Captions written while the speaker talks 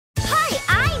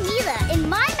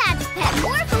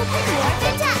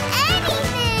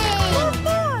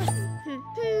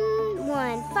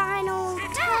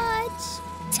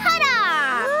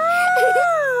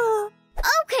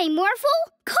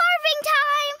Morphle, carving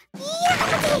time!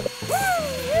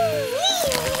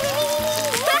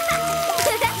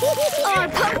 Our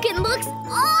pumpkin looks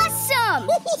awesome!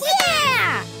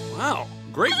 Yeah! Wow,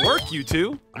 great work, you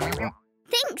two.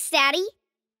 Thanks, Daddy.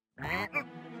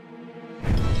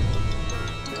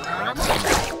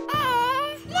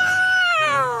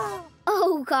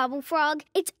 Oh, Gobble Frog,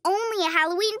 it's only a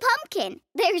Halloween pumpkin.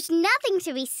 There's nothing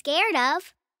to be scared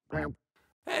of.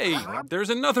 Hey, there's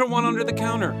another one under the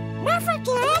counter. Don't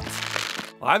forget.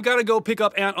 I've got to go pick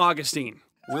up Aunt Augustine.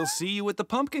 We'll see you at the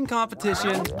pumpkin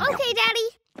competition. Okay, Daddy.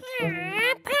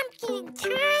 Pumpkin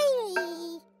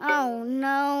tiny. Oh,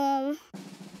 no.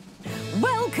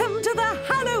 Welcome to the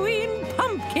Halloween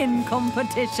pumpkin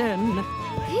competition.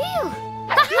 Phew.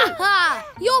 Ha ha ha!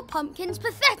 Your pumpkin's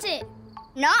pathetic.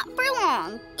 Not for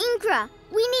long. Inkra,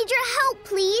 we need your help,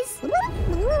 please.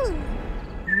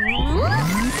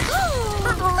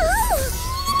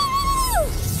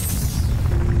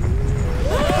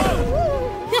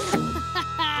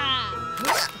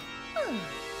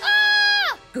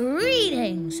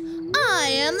 Greetings! I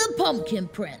am the Pumpkin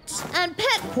Prince, and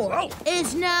Petport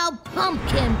is now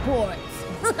Pumpkin Port.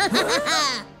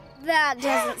 That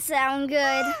doesn't sound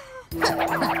good.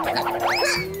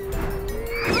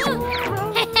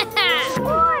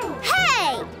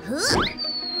 Hey!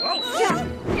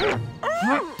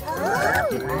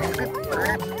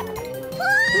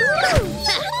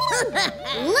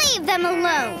 Leave them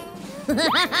alone.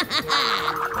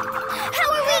 How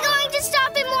are we going to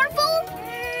stop it, Morphle?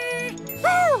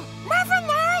 Morphle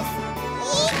knows.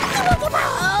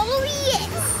 Oh,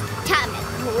 yes. Time to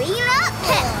clean up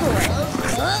Petport.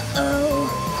 Uh-oh.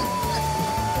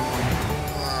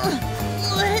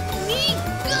 Let me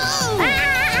go!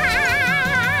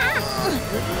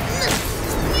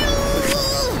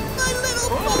 My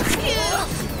little pumpkin!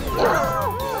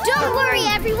 Don't worry,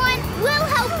 everyone. We'll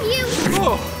help you.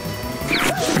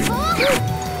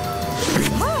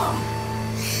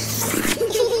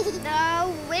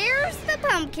 Where's the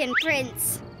Pumpkin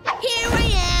Prince? Here I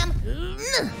am!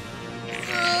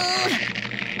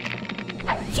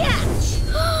 Catch!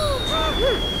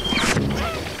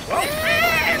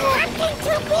 Pumpkin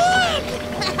too big.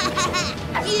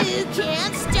 You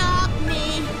can't stop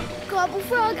me! Gobble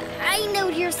Frog, I know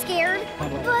you're scared,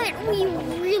 but we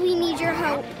really need your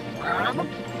help.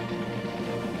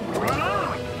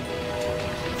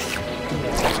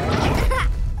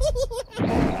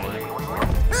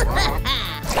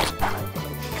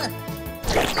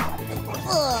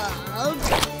 Oh,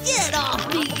 get off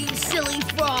me, you silly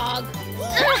frog!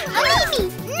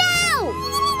 Amy, now!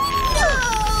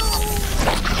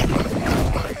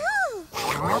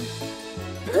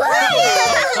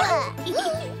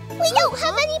 We don't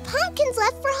have any pumpkins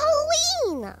left for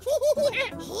Halloween.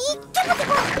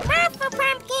 Morphle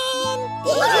pumpkin.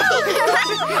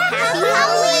 Happy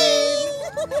Halloween!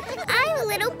 I'm a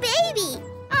little baby.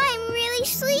 I'm really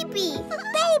sleepy.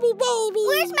 Baby.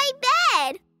 Where's my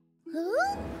bed?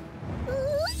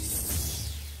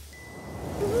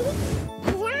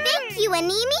 Thank you,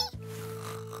 Animi.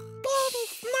 Baby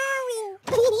snoring.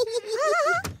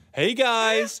 Hey,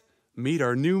 guys. Meet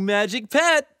our new magic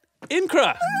pet,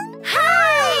 Inkra.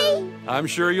 Hi! I'm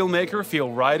sure you'll make her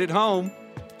feel right at home.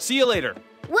 See you later.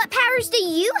 What powers do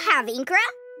you have, Inkra?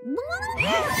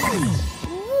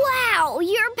 Wow,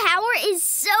 your power is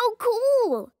so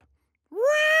cool.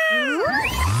 Whoa!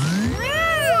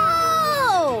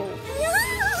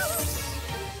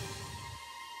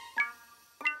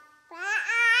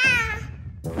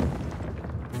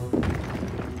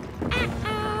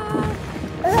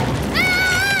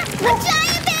 A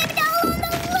giant baby doll on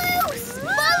the loose!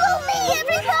 Follow me,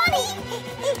 everybody!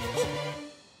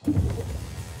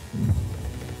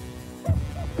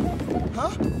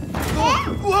 Huh?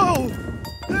 Whoa!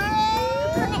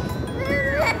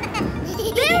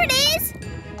 There it is!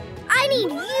 I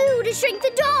need you to shrink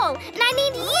the doll, and I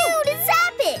need you to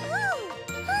zap it!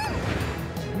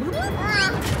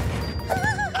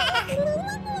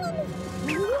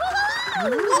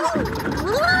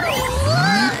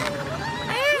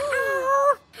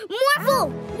 Morphle,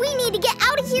 we need to get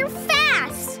out of here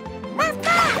fast!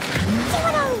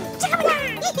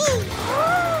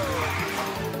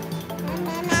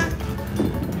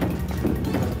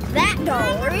 That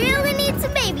doll really needs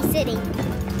some babysitting.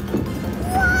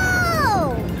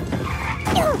 Whoa!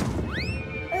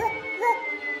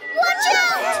 Watch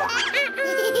out!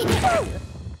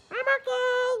 I'm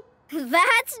okay.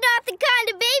 That's not the kind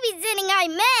of babysitting I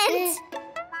meant.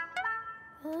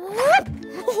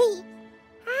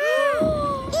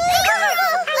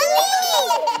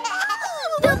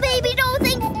 The baby doll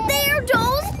thinks they're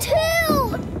dolls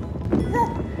too.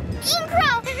 Inkra,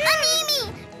 Animi,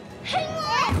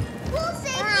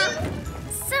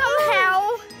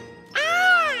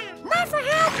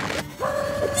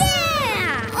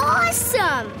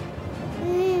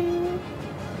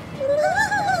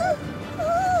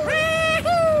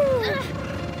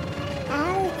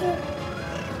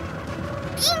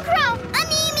 Inkra,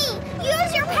 Animi,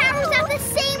 use your powers at the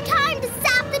same time to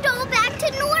zap the doll back to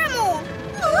normal.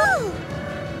 Ooh.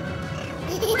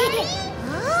 Ready?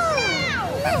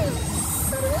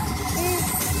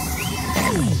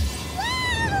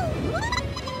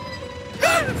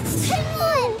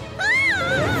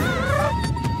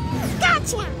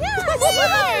 Gotcha!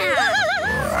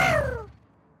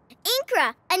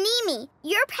 Inkra, Animi,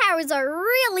 your powers are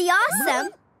really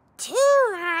awesome. Too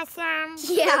awesome.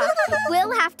 Yeah,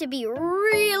 we'll have to be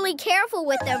really careful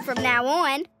with them from now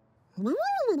on.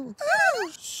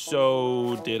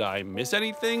 So, did I miss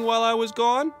anything while I was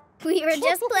gone? We were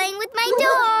just playing with my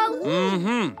doll.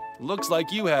 Mm-hmm. Looks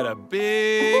like you had a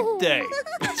big day.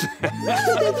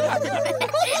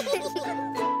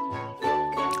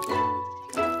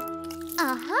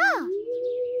 Uh-huh.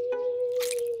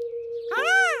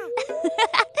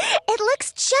 It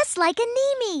looks just like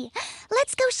Animi.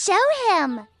 Let's go show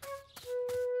him.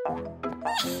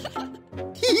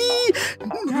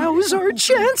 Now's our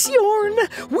chance, Yorn.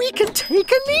 We can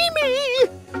take Animi.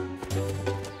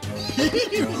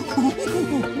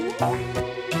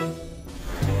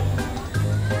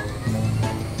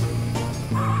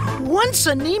 Once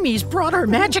Animi's brought our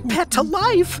magic pet to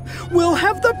life, we'll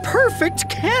have the perfect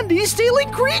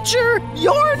candy-stealing creature.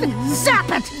 Yorn, zap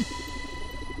it!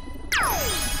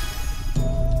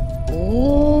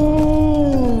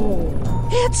 Oh,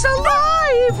 it's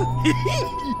alive!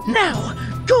 Now,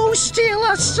 go steal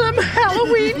us some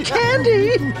Halloween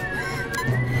candy!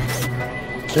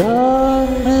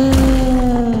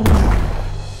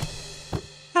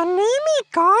 Animi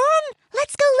gone?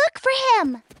 Let's go look for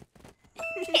him.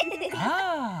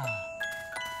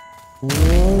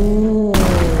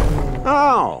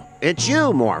 Oh, it's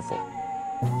you, Morphle.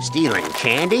 Stealing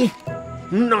candy?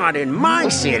 Not in my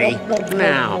city.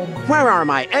 Now, where are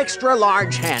my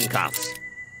extra-large handcuffs?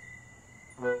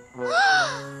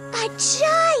 A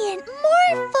giant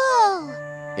Morphle!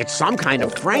 It's some kind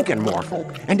of Morphle,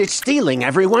 and it's stealing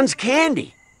everyone's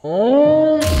candy.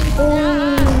 Morphle!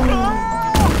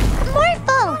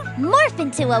 Morph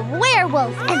into a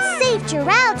werewolf and save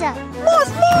Geralda!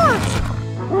 Morph, morph!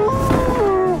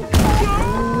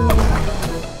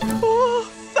 Oh,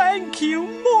 thank you,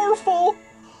 Morphle.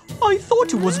 I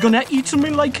thought it was gonna eat me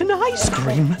like an ice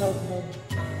cream.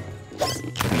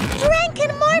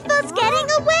 Morphle's getting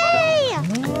away!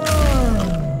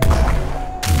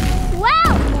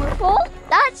 Wow, Morphle,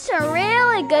 that's a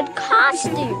really good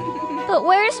costume. But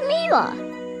where's Mila?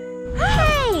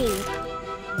 Hey!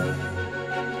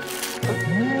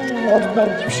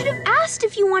 You should have asked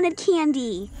if you wanted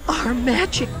candy. Our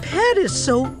magic pet is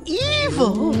so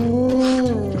evil.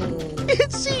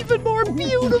 It's even more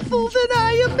beautiful than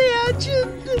I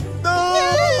imagined.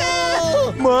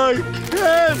 No! My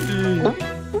candy!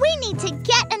 We need to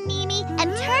get Animi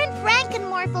and turn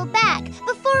Morphle back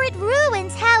before it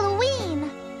ruins Halloween.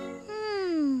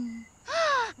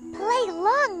 Play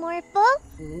along, Morphle.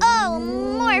 Oh,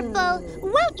 Morphle,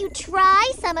 won't you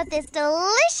try some of this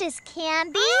delicious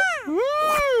candy?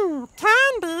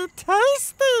 Candy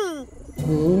tasty.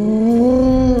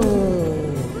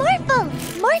 Morphle,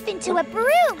 morph into a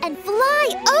broom and fly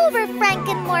over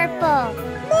Morphle.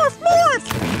 Morph, morph!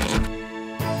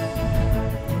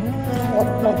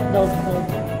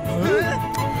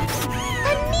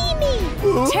 Animi!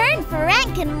 Turn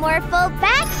Morphle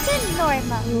back to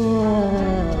normal.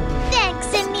 Thanks,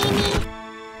 Animi.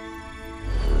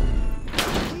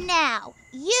 Now,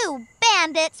 you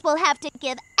bandits will have to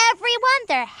give everyone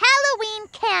their Halloween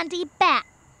candy back.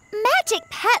 Magic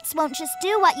pets won't just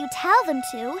do what you tell them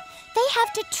to. They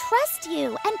have to trust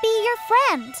you and be your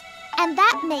friend. And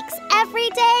that makes every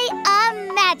day a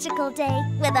magical day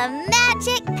with a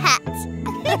magic pet.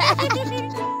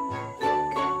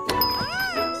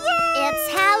 It's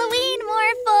Halloween,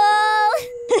 Morphle!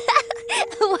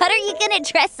 What are you gonna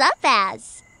dress up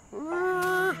as?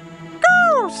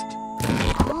 Ghost!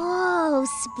 Oh,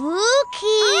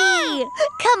 spooky!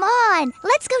 Come on,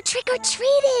 let's go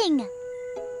trick-or-treating!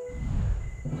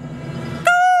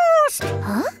 Ghost!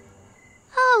 Huh?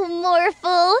 Oh,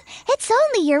 Morphle, it's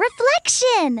only your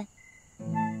reflection!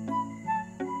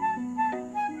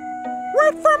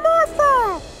 Wait for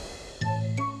Morphle!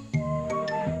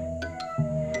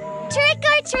 Trick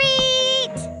or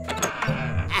treat!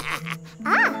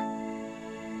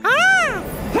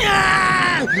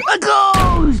 A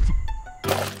ghost!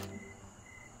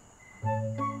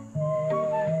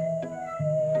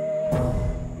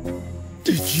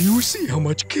 Did you see how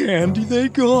much candy they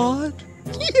got?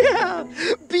 Yeah,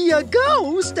 be a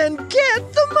ghost and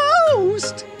get the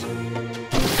most.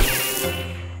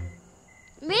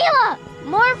 Mila!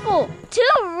 Morphle! 2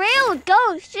 real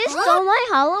ghosts just stole my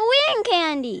Halloween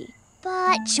candy.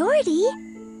 But, Jordy,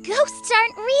 ghosts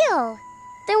aren't real.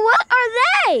 Then what are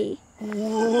they?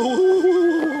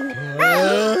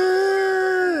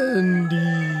 Candy.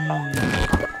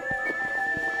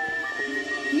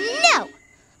 No!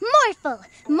 Morphle,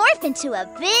 morph into a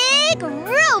big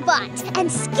robot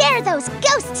and scare those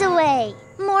ghosts away.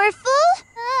 Morphle?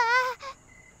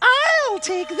 I'll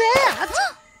take that.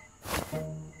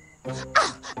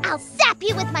 Oh, I'll zap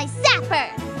you with my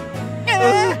zapper.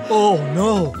 Oh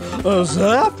no, a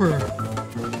zapper.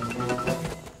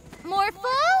 Morphle?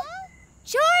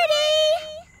 Jordy!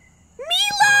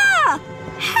 Mila!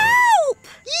 Help!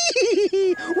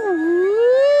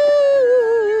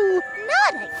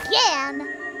 Not again.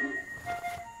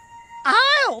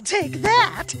 I'll take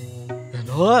that. And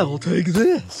I'll take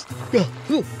this.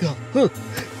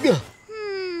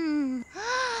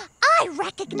 I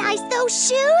recognize those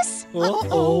shoes.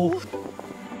 Uh-oh.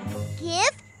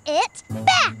 Give it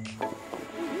back.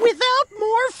 Without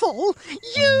Morphle,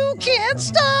 you can't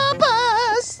stop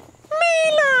us.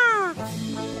 Mila!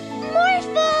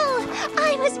 Morphle!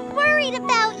 I was worried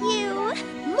about you.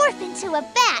 Morph into a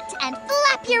bat and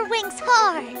flap your wings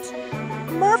hard.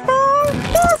 Morphle!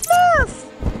 Morph, morph!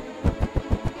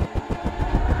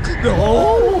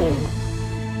 Oh!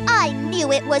 I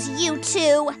knew it was you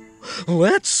two.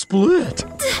 Let's split.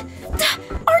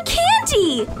 Our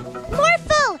candy!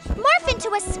 Morphle! Morph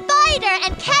into a spider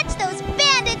and catch those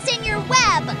bandits in your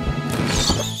web!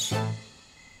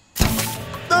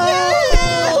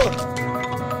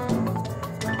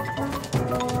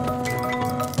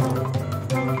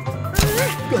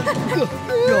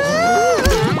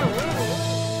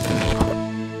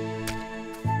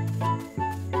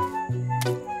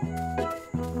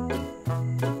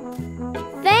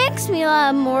 Thanks, Mila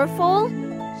and Morphle.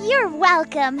 You're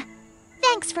welcome.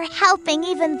 Thanks for helping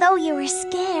even though you were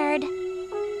scared.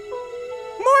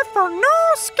 Morphle,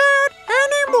 no scared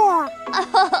anymore.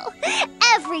 Oh,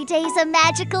 every day's a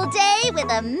magical day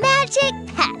with a magic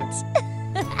pet.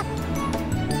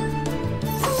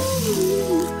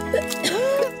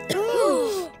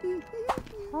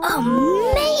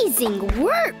 Amazing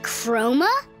work, Chroma.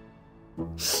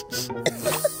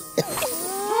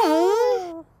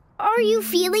 Oh, are you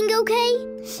feeling okay?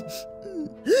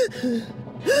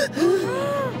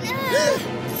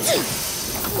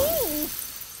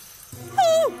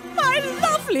 Oh, my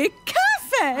lovely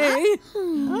cafe!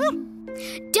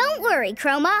 Don't worry,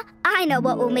 Chroma. I know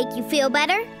what will make you feel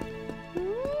better.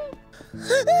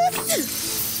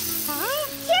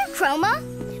 Here, Chroma.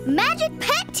 Magic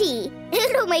pet tea.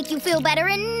 It'll make you feel better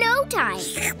in no time.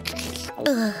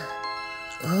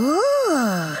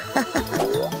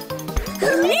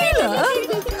 Mila,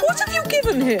 what have you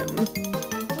given him?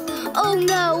 Oh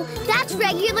no, that's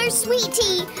regular sweet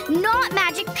tea, not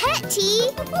magic pet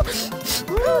tea.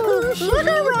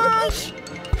 Sugar rush.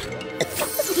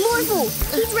 Morphle,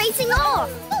 he's racing off.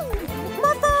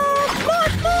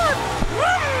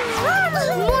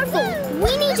 Morphle,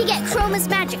 we need to get Chroma's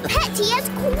magic pet tea as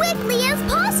quickly as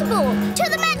possible to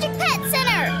the Magic Pet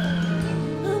Center.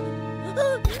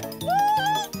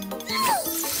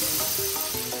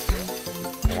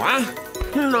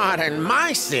 What? Not in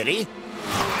my city.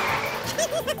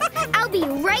 I'll be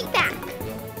right back.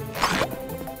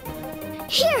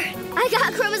 Here, I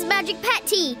got Chroma's magic pet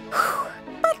tea.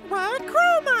 But why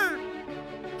Chroma?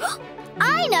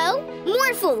 I know!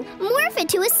 Morphle, morph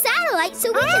into a satellite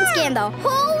so we can scan the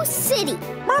whole city.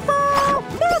 Morphle!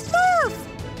 Morph, morph!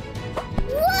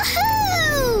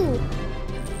 Woohoo!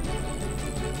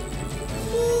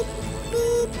 Beep,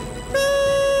 beep,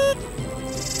 beep.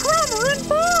 Chroma and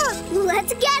Morph!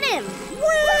 Let's get him!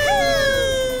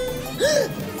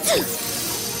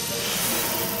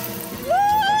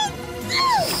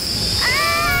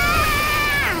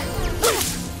 Ah!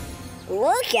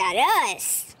 Look at us!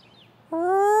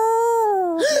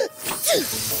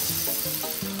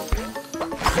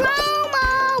 Chroma,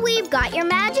 we've got your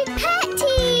magic pet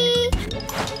tea!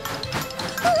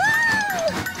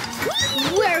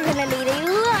 We're gonna need a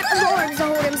lot of arms to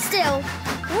hold him still.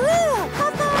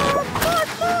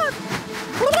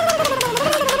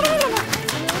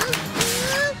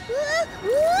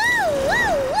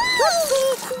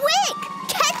 Quick!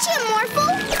 Catch him,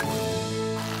 Morphle!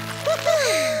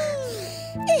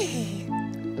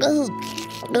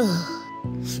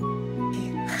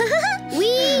 We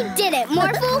did it,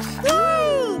 Morphle!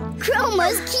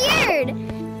 Chroma's cured!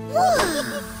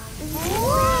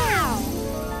 Wow!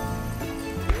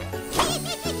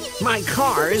 My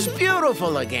car is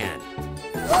beautiful again.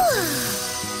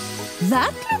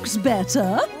 That looks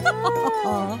better.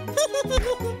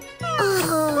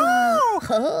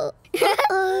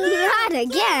 Not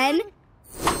again.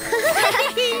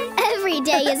 Every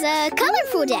day is a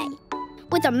colorful day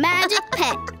with a magic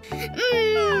pet.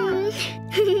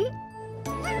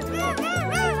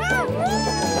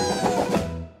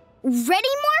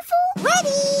 Ready, Morphle?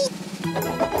 Ready!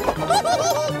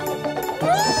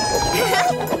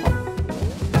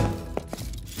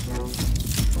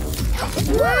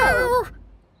 Whoa!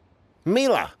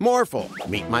 Mila Morphle,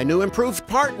 meet my new improved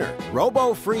partner,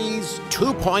 Robo-Freeze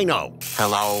 2.0.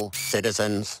 Hello,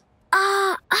 citizens.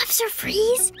 Officer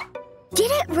Freeze?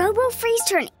 Didn't Robo-Freeze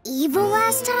turn evil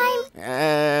last time?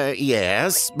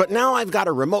 Yes, but now I've got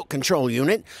a remote control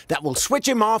unit that will switch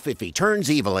him off if he turns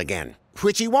evil again,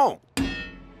 which he won't.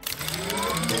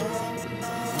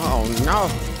 Oh no,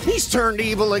 he's turned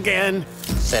evil again.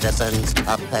 Citizens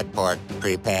of Petport,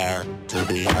 prepare to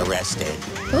be arrested.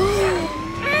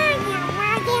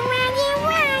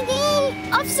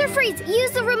 Officer Freeze,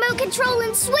 use the remote control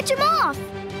and switch him off.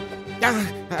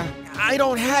 I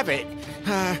don't have it.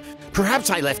 Perhaps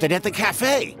I left it at the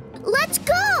cafe. Let's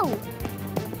go!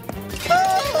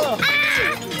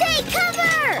 Take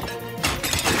cover!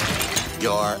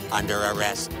 You're under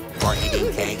arrest for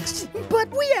eating cakes.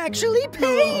 But we actually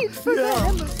paid for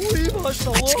them.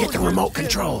 Let's get the remote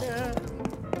control.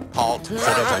 Halt,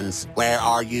 citizens. Where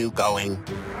are you going?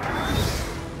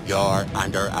 You're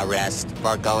under arrest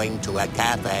for going to a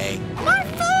cafe.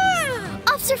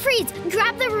 Officer Freeze,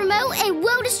 grab the remote and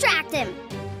we'll distract him.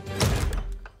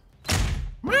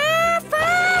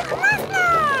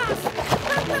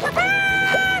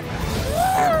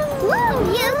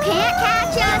 Woo, you can't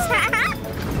catch us.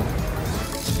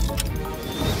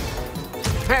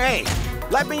 Hey,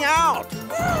 let me out.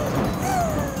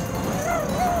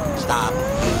 Stop.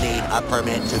 You need a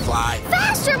permit to fly.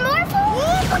 Faster, Morphle!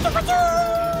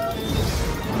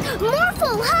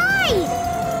 Morphle, hide!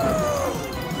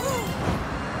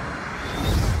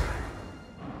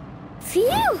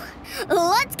 Phew!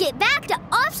 Let's get back to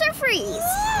Officer Freeze.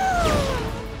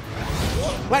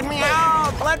 Let me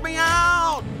out! Let me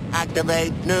out!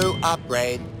 Activate new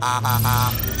upgrade. Ha ha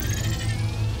ha.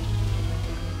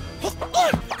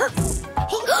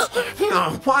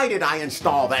 Oh, why did I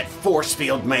install that force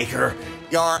field maker?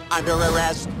 You're under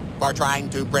arrest for trying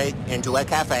to break into a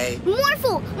cafe.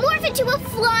 Morphle, morph into a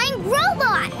flying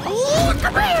robot!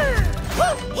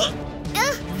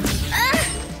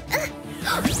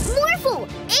 Morphle,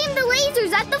 aim the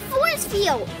lasers at the force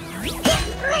field!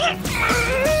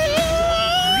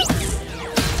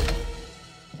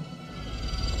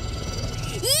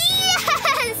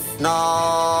 Yes! No!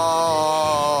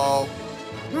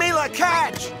 Mila,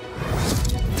 catch!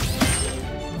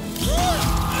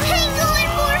 Hang on,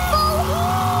 Morphle!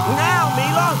 Now,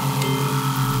 Mila!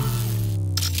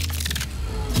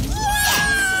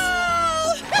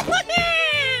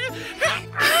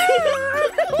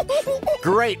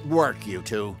 Great work, you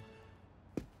two.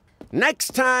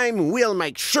 Next time, we'll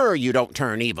make sure you don't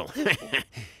turn evil.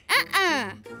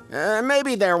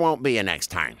 Maybe there won't be a next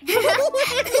time.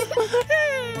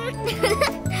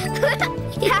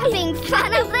 Having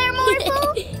fun up there,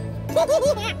 Morphle?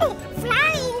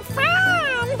 Flying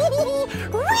fun!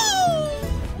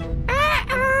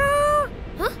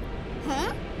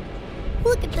 Huh?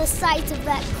 Look at the size of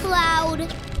that cloud.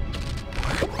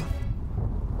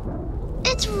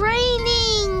 It's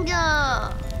raining!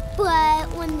 But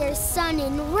when there's sun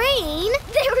and rain,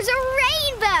 there's a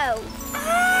rainbow!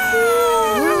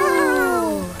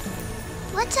 Whoa.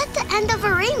 What's at the end of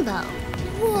a rainbow?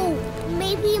 Whoa,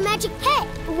 maybe a magic pet.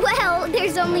 Well,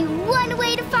 there's only one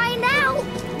way to find out.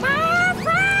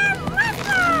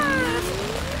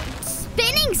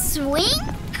 Spinning swing?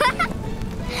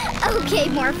 Okay,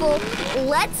 Morphle,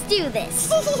 let's do this.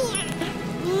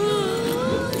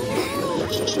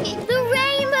 The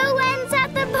rainbow ends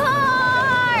at the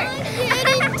park! I'm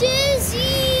getting dizzy!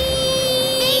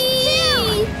 Me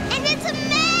too! And it's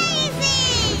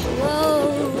amazing!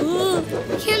 Whoa!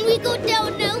 Can we go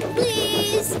down now,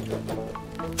 please?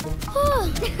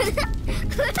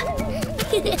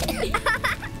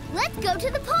 Let's go to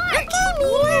the park!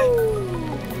 Okay,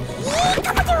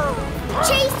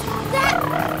 Chase that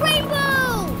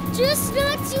rainbow! Just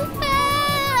not too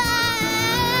fast!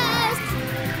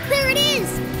 There it is!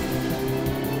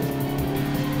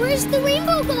 Where's the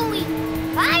rainbow going?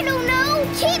 I don't know!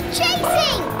 Keep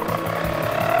chasing!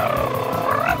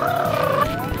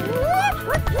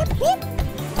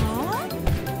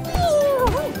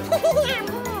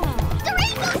 The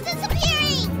rainbow's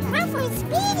disappearing! Morphle's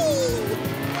speeding!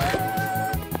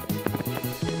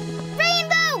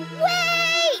 Rainbow,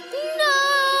 wait! No!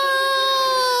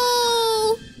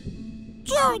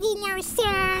 Jody, no,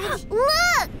 sir!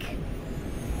 Look!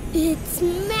 It's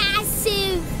massive!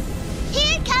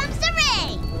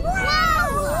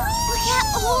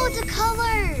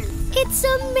 That's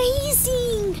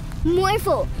amazing!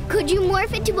 Morphle, could you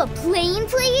morph into a plane,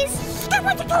 please?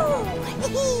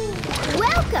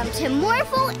 Welcome to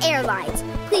Morphle Airlines.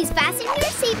 Please fasten your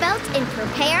seatbelts and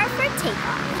prepare for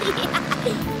takeoff.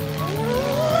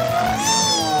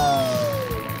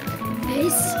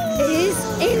 This is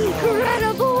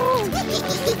incredible!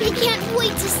 I can't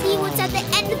wait to see what's at the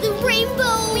end of the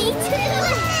rainbow! Me too!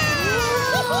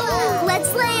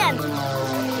 Let's land!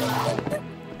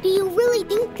 Do you really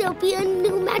think there'll be a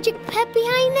new magic pet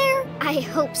behind there? I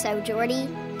hope so, Jordy.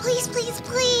 Please, please,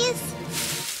 please.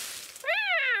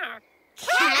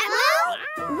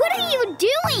 Catmo? What are you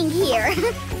doing here?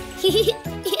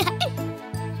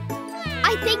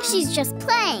 I think she's just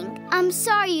playing. I'm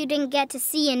sorry you didn't get to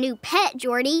see a new pet,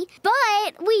 Jordy.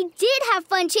 But we did have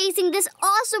fun chasing this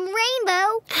awesome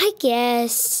rainbow. I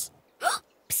guess.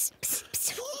 Psst, psst,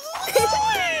 psst.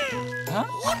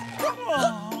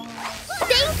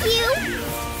 Thank you.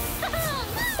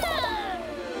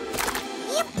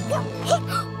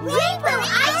 Rainbow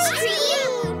ice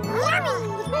cream.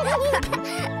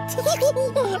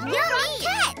 Yummy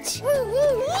catch.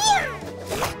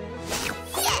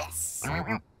 Yes.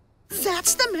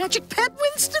 That's the magic pet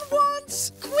Winston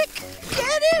wants! Quick,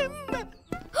 get him!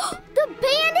 The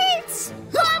bandits!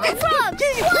 Gobble Frog!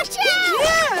 Watch out!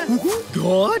 Yeah!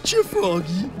 Gotcha,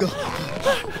 Froggy.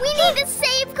 We need to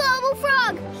save Gobble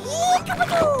Frog!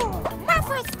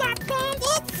 Morphle, stop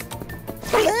bandits!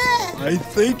 I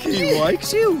think he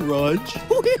likes you, Rudge.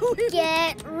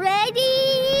 Get ready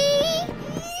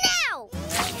now!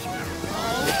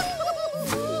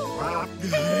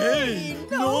 Hey,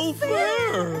 no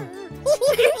fair!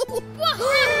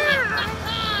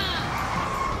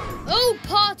 Oh,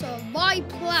 part of my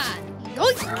plan.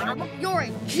 Yoink! You're a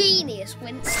genius,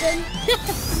 Winston.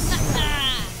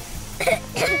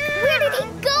 Where did he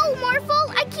go,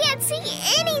 Morphle? I can't see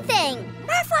anything!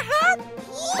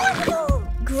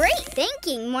 Great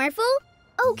thinking, Morphle.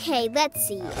 Okay, let's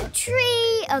see. A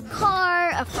tree, a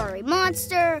car, a furry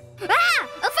monster. Ah!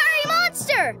 A furry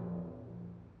monster!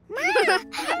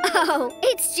 Oh,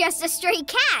 it's just a stray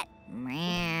cat.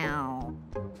 Meow.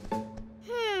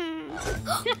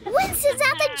 Winston's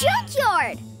at the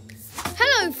junkyard.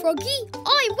 Hello, Froggy.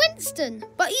 I'm Winston,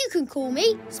 but you can call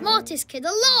me smartest kid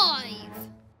alive.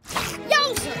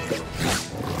 Yowza!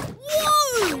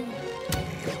 Whoa!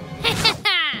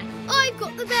 I've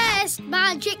got the best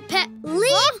magic pet.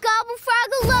 Leave Gobble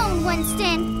Frog alone,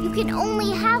 Winston. You can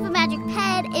only have a magic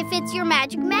pet if it's your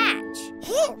magic match.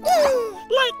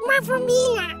 Like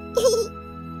Mila.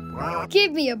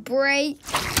 Give me a break.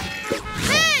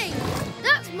 Hey!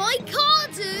 That's my car,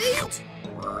 dude!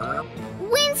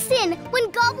 Winston, when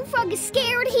Gobble Frog is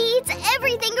scared, he eats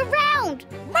everything around.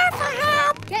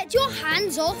 Get your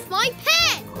hands off my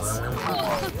pet!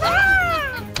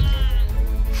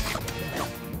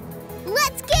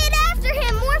 Let's get after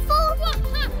him, Morphle!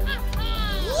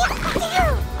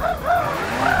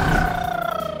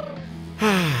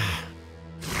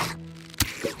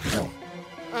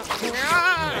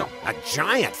 A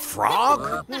giant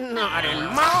frog? Not in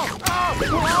my...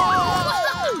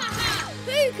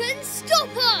 Who can stop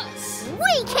us?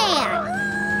 We can!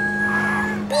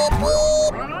 Beep,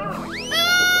 beep.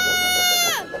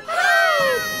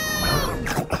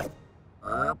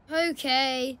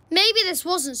 Okay, maybe this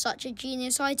wasn't such a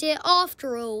genius idea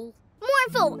after all.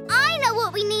 Morphle, I know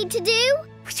what we need to do.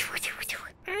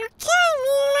 Okay,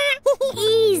 Mila.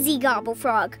 Easy, Gobble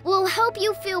Frog. We'll help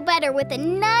you feel better with a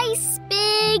nice,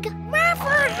 big...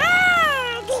 Morphle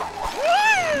hug.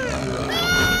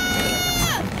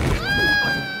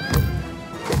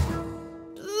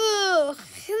 Ugh,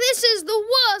 this is the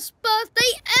worst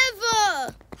birthday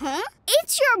ever! Huh?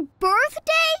 It's your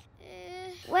birthday?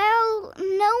 Well,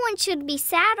 no one should be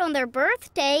sad on their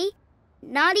birthday.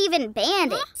 Not even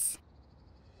bandits.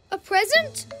 A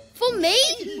present? For me?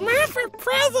 Morphle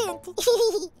present.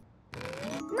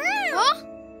 Huh?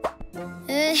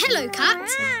 Hello, cat.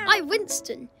 I'm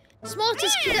Winston.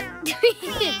 Smartest kid.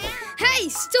 Hey,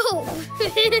 stop!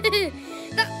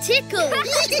 That tickles.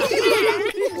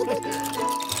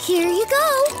 Here you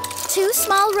go. 2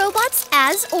 small robots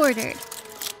as ordered.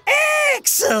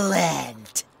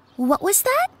 Excellent! What was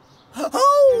that?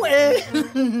 Oh,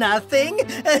 nothing.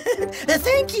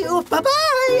 Thank you.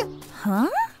 Bye-bye. Huh?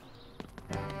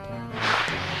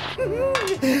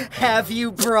 Have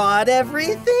you brought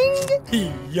everything?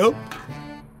 Yup.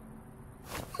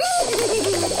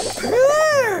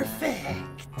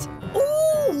 Perfect.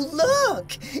 Ooh,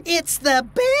 look. It's the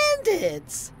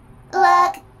bandits.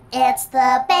 Look, it's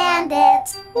the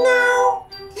bandits. No.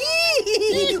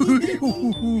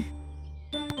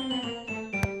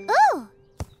 Oh!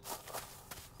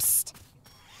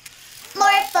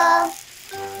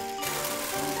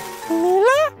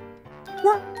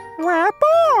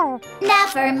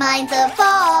 Never mind the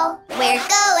ball. We're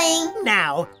going.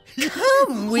 Now,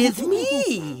 come with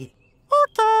me.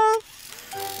 Okay.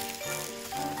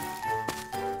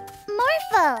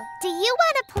 Morphle, do you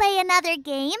want to play another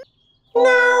game?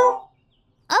 No.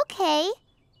 Okay.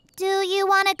 Do you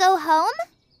want to go home?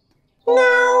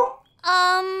 No.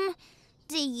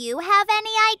 Do you have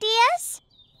any ideas?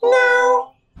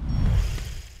 No.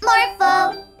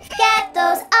 Morphle, get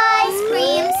those ice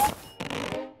creams.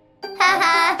 Ha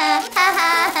ha ha ha ha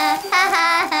ha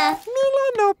ha. Mila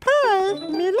no pay,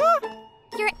 Mila.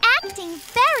 You're acting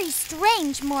very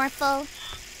strange, Morphle.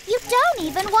 You don't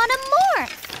even want to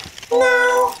morph.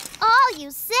 No. All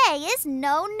you say is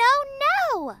no, no,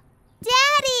 no.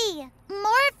 Daddy,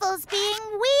 Morphle's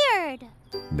being weird.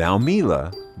 Now,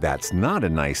 Mila, that's not a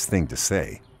nice thing to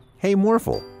say. Hey,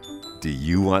 Morphle, do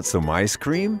you want some ice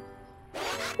cream?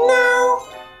 No.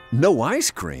 No ice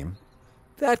cream?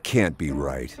 That can't be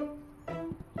right.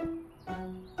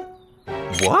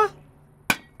 What?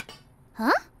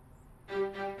 Huh?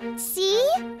 See?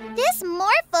 This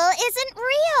Morphle isn't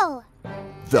real.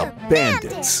 The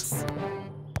bandits.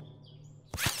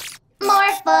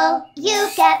 Morphle, you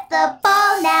get the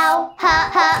ball now. Ha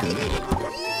ha.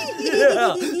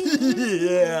 Yeah.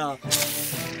 Yeah.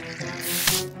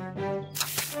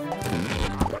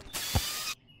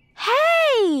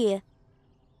 Hey!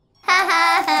 Ha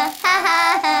ha ha ha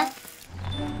ha.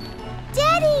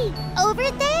 Daddy, over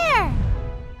there.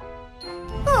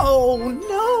 Oh,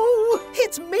 no.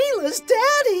 It's Mila's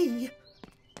daddy.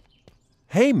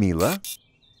 Hey, Mila,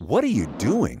 what are you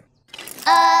doing?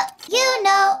 You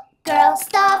know, girl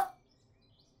stuff.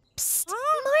 Psst,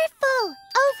 Morphle,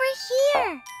 over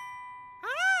here.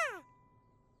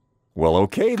 Well,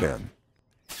 okay then.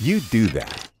 You do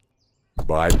that.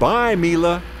 Bye-bye,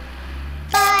 Mila.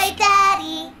 Bye,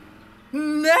 Daddy.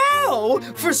 Now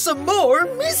for some more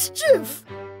mischief.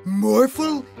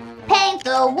 Morphle, Paint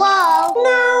the wall.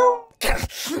 No.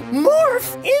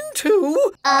 morph into...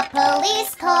 A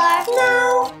police car.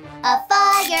 No. A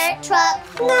fire truck.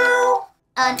 No.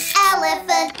 An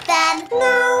elephant then.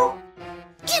 No.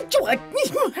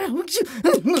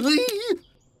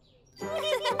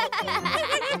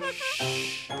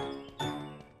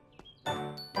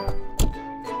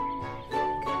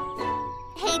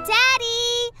 Hey,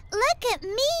 Daddy, look at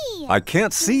me. I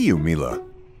can't see you, Mila.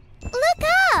 Look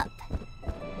up.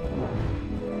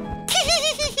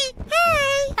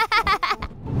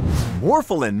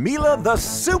 Morphle and Mila, the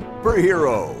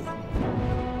superhero.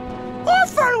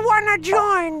 Morphle wanna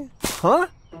join. Huh?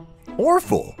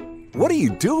 Morphle, what are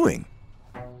you doing?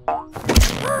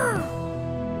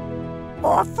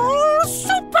 Morphle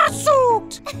super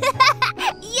suit.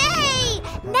 Yay!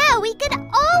 Now we can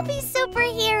all be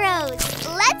superheroes.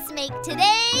 Let's make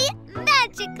today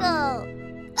magical.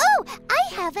 Oh,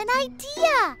 I have an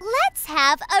idea. Let's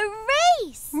have a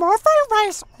race. Morphle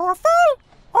race, Morphle.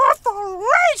 Morphle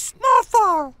race,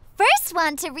 Morphle. First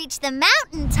one to reach the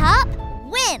mountaintop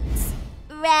wins.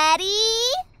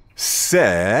 Ready?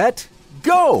 Set,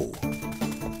 go!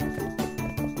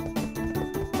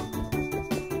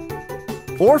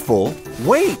 Morphle,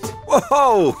 wait!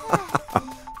 Whoa!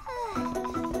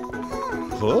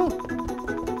 Huh?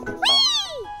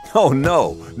 Oh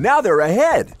no, now they're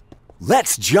ahead.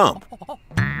 Let's jump.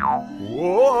 Whoa!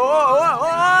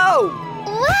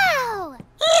 Wow!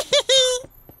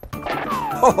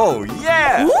 Oh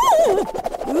yeah!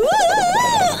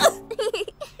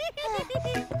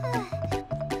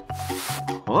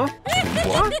 Huh?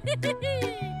 What?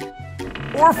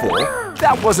 Morphle,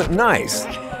 that wasn't nice.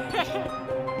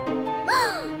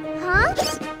 Huh?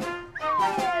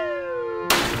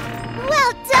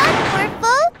 Well done,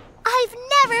 Morphle! I've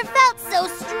never felt so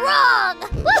strong!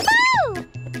 Woohoo!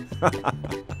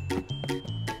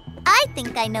 I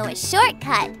think I know a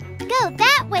shortcut. Go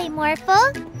that way,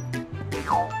 Morphle.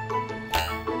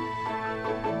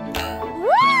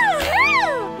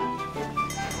 Woo-hoo!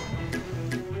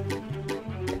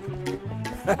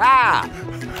 Ha!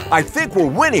 I think we're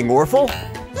winning, Morphle.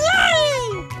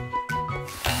 Yay!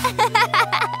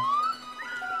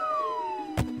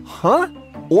 Huh?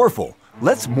 Morphle,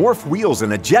 let's morph wheels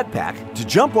in a jetpack to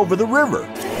jump over the river.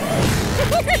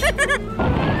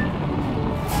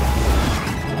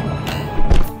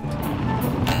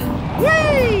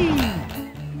 Whee!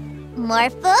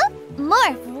 Morphle,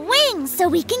 morph wings so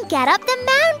we can get up the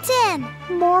mountain.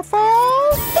 Morphle,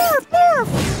 morph, morph.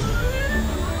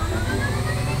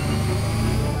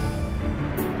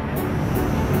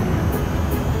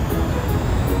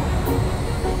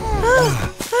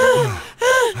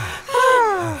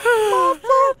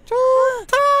 Morphle too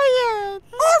tired.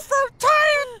 Morphle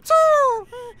tired too.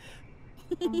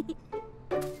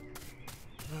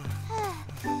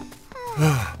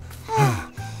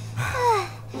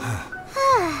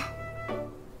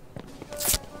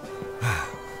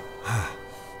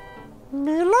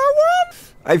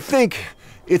 I think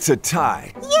it's a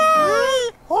tie.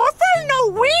 Yay! Morphle no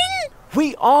win?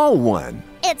 We all won.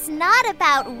 It's not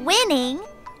about winning.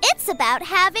 It's about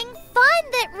having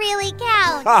fun that really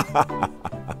counts.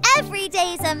 Every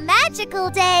day's a magical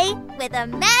day with a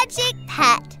magic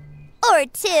pet. Or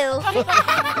two.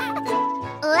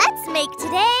 Let's make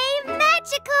today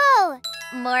magical.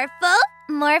 Morphle,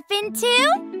 morph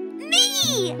into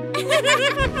me.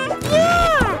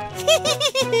 Yeah!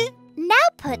 Now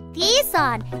put these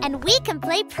on, and we can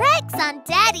play pranks on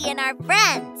Daddy and our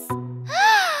friends.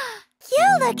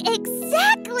 You look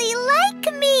exactly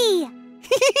like me.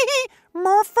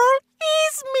 Morphle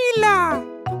is Mila.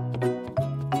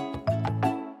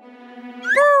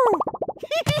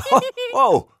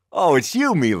 Oh, it's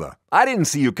you, Mila. I didn't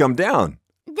see you come down.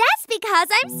 That's because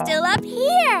I'm still up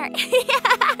here.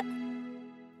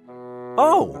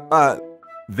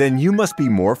 Then you must be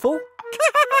Morphle?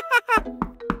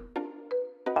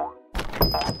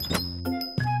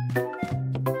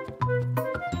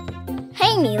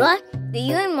 Hey, Mila. Do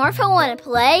you and Morphle want to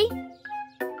play?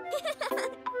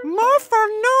 Morphle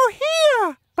no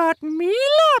here, but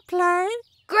Mila play.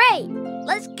 Great.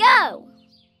 Let's go.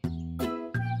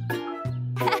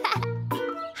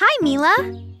 Hi, Mila.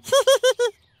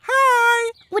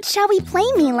 Hi. What shall we play,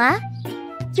 Mila?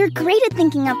 You're great at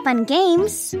thinking up fun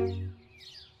games.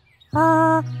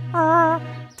 Tag?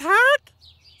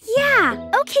 Yeah,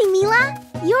 okay, Mila.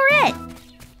 You're it.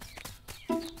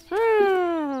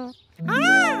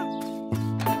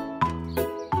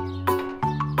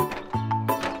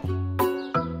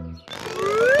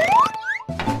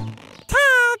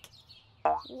 Tag.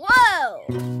 Whoa.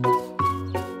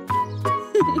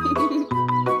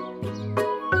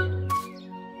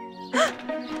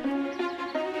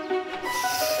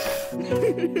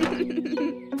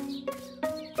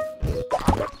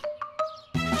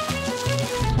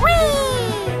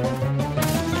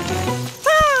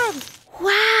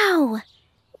 Wow.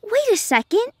 Wait a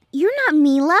second. You're not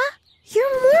Mila. You're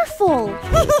Morphle.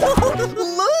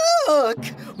 Look!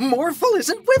 Morphle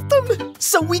isn't with them,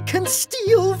 so we can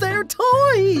steal their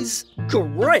toys.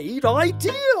 Great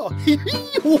idea.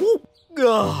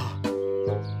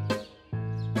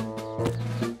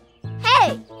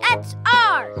 Hey, that's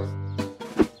ours.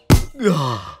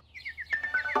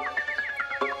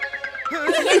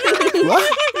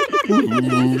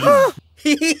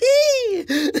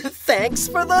 Thanks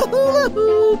for the hula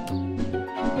hoop.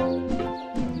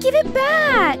 Give it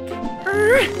back.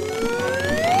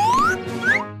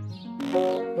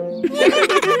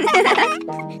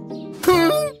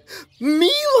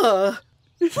 Mila!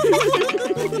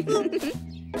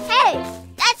 Hey,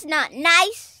 that's not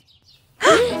nice.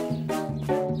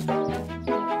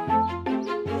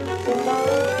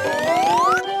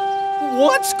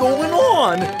 What's going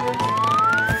on?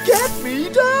 Get me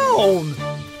down!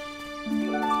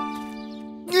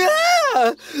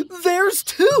 Yeah! There's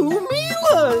two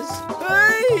Milas!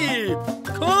 Hey!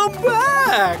 Come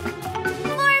back!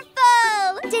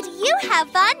 Morphle! Did you have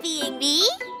fun being me?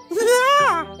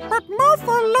 Yeah, but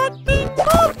Morphle liked being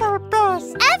Morphle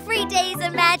best. Every day's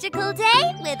a magical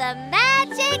day with a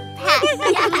magic pet.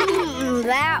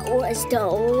 That was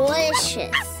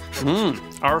delicious.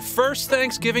 Our first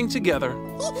Thanksgiving together.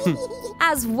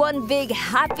 As one big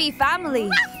happy family.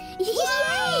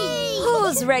 Yay!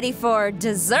 Who's ready for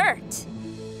dessert?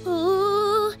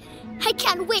 Ooh, I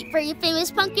can't wait for your famous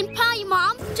pumpkin pie,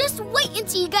 Mom. Just wait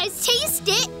until you guys taste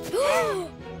it. Oh,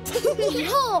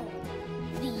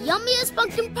 the yummiest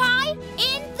pumpkin pie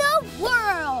in the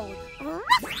world.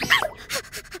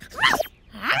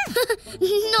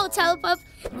 No, Telepup.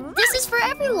 This is for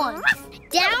everyone.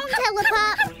 Down,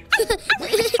 Telepup.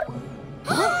 Where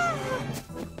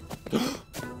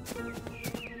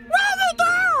they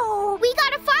go? We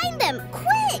gotta find them,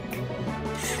 quick!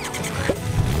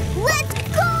 Let's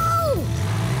go!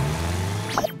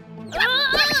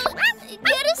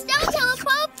 Get us down,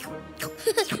 Telepup.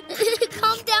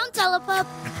 Calm down, Telepup.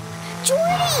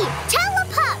 Jordy!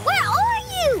 Telepup! Where are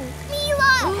you?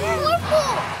 Mila!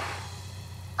 Morphle!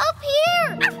 Up here!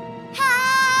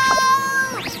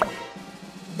 Help!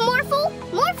 Morphle,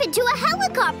 morph into a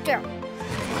helicopter.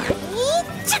 Leave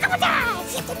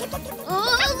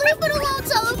it alone,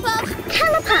 Telepup.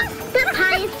 Telepup, the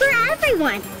pie is for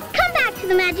everyone. Come back to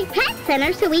the Magic Pet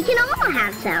Center so we can all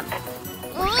have some.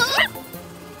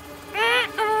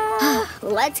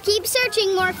 Let's keep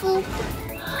searching, Morphle.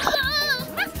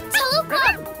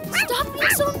 Telepup, stop being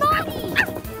so naughty.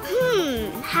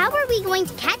 How are we going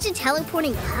to catch a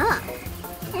teleporting pup?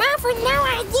 Morphle, no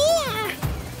idea.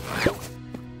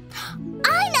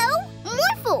 I know!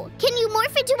 Morphle, can you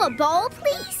morph into a ball,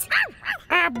 please?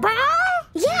 A ball?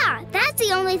 Yeah, that's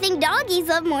the only thing doggies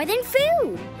love more than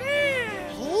food.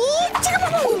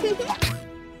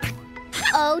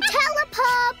 Oh,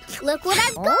 Telepup, look what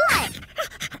I've got.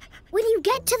 When you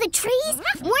get to the trees,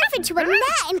 morph into a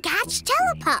net and catch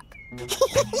Telepup. Okay,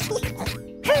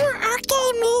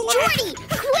 Mila. Jordy,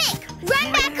 quick,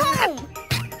 run back home.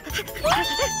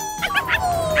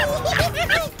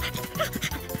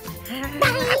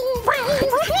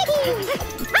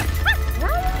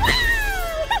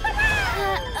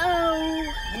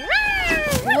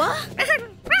 What?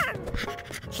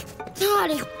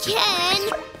 Not again.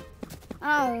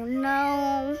 Oh,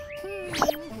 no.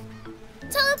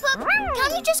 Telepup,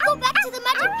 can you just go back to the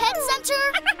Magic Pet Center?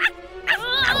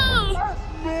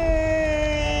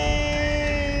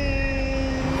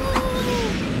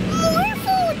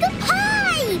 Morphle, the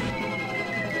pie!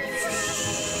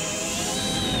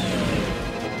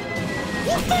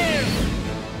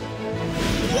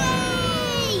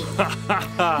 Yay!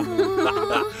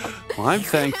 Well, I'm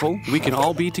thankful we can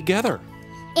all be together.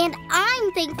 And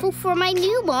I'm thankful for my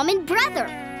new mom and brother.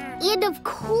 And of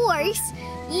course,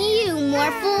 you,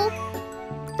 Morphle.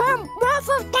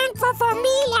 Morphle's thankful for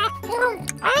Mila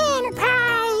and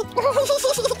pie.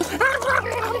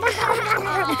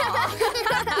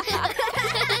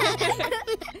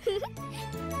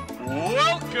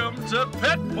 Welcome to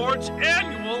Petport's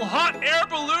annual hot air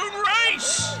balloon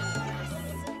race!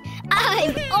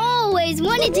 I've always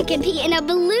wanted to compete in a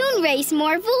balloon race,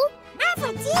 Morphle.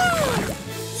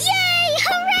 Yay!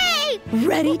 Hooray!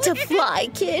 Ready to fly,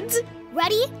 kids?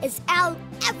 Ready as I'll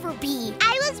ever be.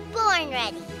 I was born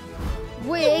ready.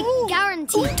 We're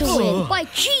guaranteed to win by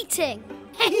cheating.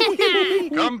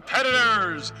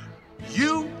 Competitors,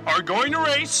 you are going to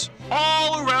race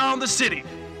all around the city.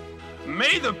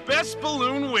 May the best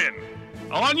balloon win.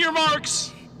 On your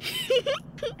marks.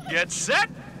 Get set.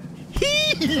 Go!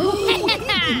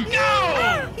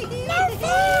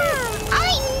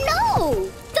 I know!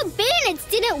 The bandits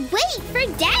didn't wait for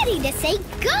Daddy to say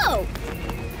go.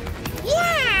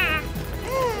 Yeah!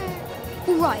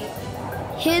 Right.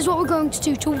 Here's what we're going to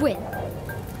do to win.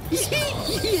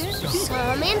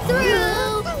 Coming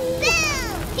through!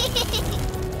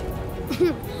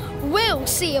 We'll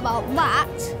see about that.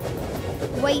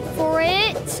 Wait for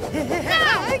it.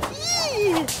 Now!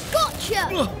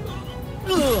 Gotcha!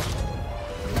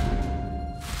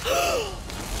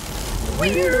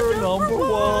 We're number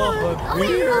one.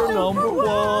 We're number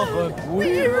one.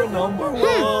 We're number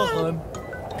one.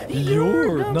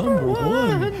 You're number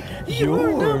one.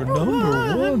 You're number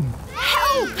one.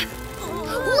 Help!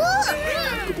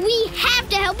 Look! We have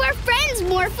to help our friends,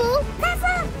 Morphle.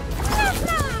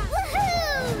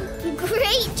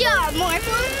 Great job,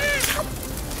 Morphle.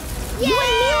 You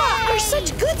and Mila are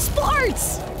such good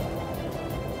sports.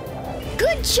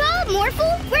 Good job,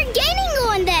 Morphle. We're gaining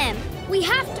on them. We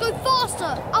have to go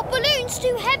faster. Our balloon's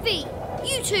too heavy.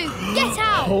 You two, get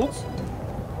out. Hope.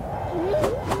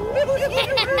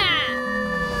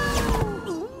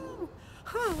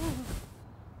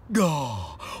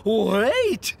 Oh,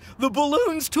 wait! The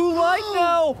balloon's too light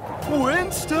now!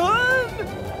 Winston!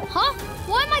 Huh?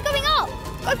 Why am I going up?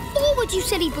 Go forward, you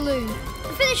silly balloon.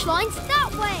 The finish line's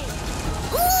that way.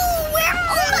 Ooh, we're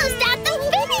almost at the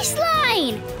finish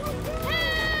line!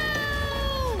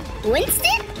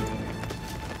 Winston?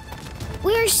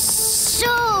 We're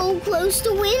so close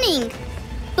to winning.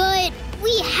 But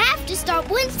we have to stop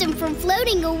Winston from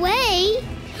floating away.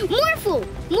 Morphle,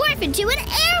 morph into an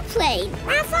airplane.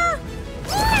 Morphle!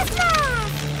 Morphle!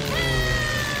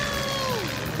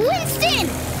 Winston,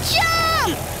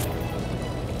 jump!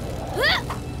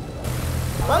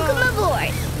 Welcome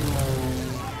aboard.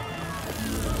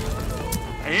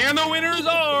 And the winners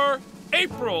are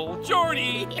April,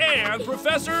 Jordy, and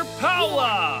Professor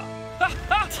Paula.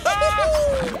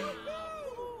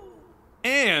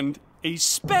 And a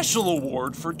special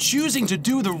award for choosing to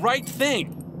do the right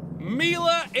thing.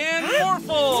 Mila and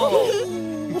Morphle!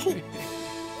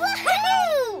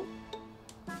 Woohoo!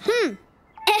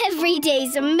 Every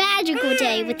day's a magical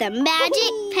day with a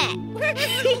magic pet.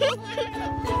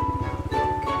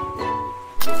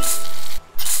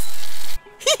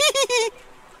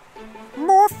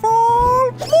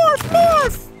 Morphle! Morph,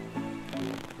 morph!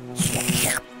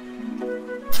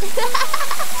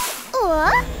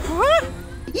 Huh?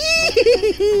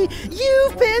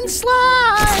 You've been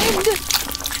slimed!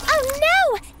 Oh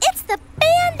no! It's the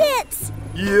bandits!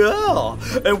 Yeah,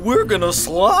 and we're gonna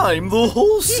slime the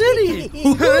whole city!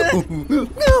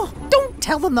 No, don't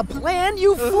tell them the plan,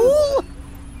 you fool!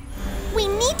 We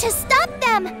need to stop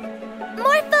them!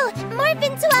 Morphle, morph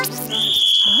into a...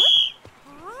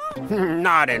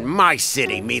 Not in my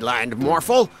city, Mila and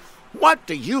Morphle. What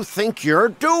do you think you're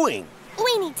doing?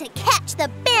 We need to catch the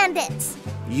bandits.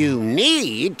 You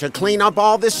need to clean up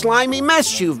all this slimy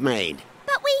mess you've made.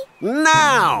 But we...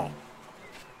 Now!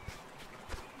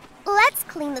 Let's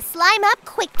clean the slime up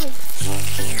quickly.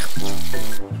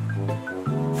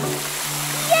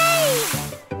 Yay!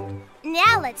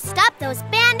 Now let's stop those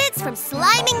bandits from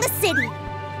sliming the city.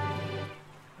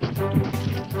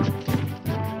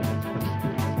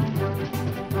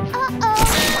 Uh-oh.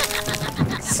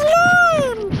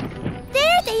 Slime!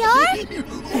 There they are!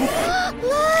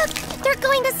 Look! They're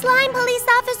going to slime Police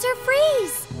Officer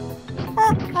Freeze!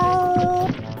 Uh-oh!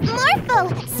 Morphle,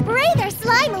 spray their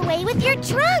slime away with your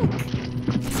trunk!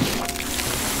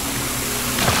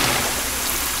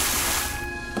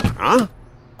 Huh?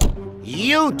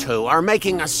 You two are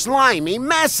making a slimy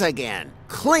mess again.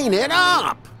 Clean it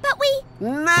up! But we...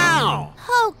 Now!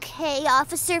 Okay,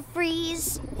 Officer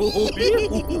Freeze.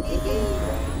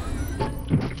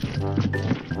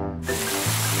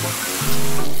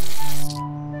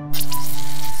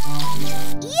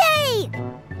 Yay!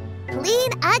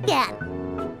 Clean again.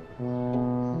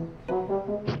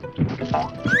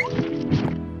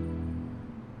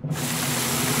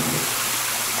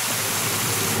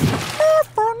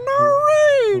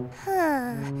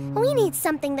 We need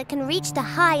something that can reach the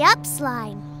high-up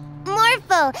slime.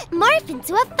 Morphle, morph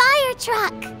into a fire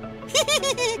truck.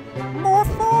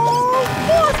 Morphle,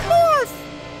 morph, morph!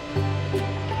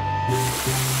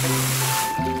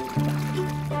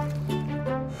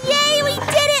 Yay, we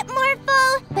did it,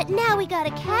 Morphle! But now we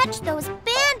gotta catch those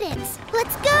bandits.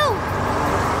 Let's go!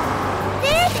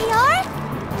 There they are!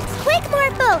 Quick,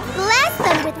 Morphle, blast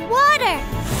them with water!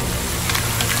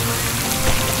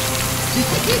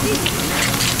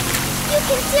 You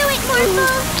can do it,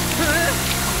 Morphle!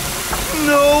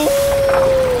 No!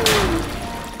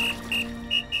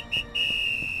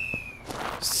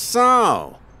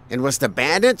 So, it was the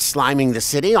bandits sliming the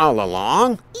city all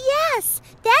along? Yes,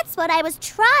 that's what I was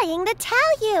trying to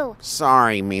tell you.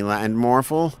 Sorry, Mila and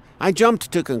Morphle. I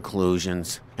jumped to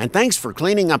conclusions. And thanks for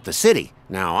cleaning up the city.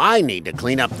 Now I need to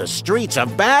clean up the streets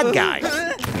of bad guys.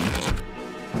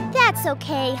 That's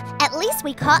okay. At least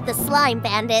we caught the slime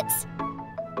bandits.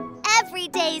 Every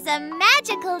day's a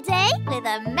magical day with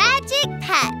a magic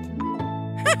pet.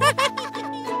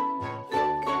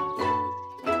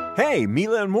 Hey,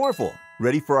 Mila and Morphle,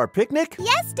 ready for our picnic?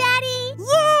 Yes, Daddy!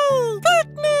 Yay!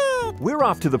 Picnic! We're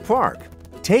off to the park.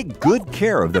 Take good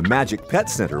care of the Magic Pet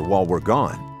Center while we're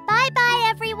gone. Bye-bye,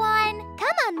 everyone.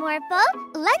 Come on, Morphle.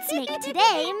 Let's make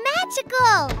today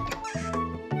magical.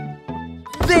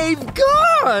 They've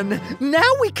gone!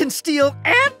 Now we can steal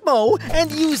Atmo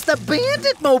and use the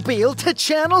Bandit Mobile to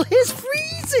channel his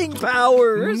freezing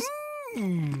powers.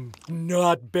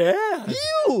 Not bad.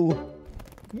 You!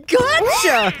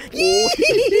 Gotcha!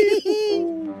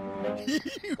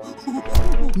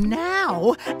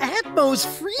 Now, Atmo's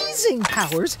freezing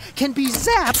powers can be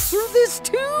zapped through this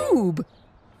tube.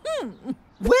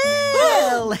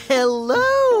 Well,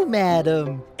 hello,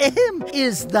 madam.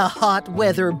 Is the hot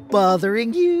weather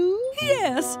bothering you?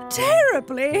 Yes,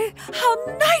 terribly. How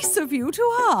nice of you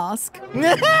to ask.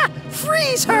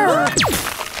 Freeze her!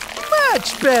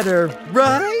 Much better,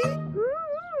 right?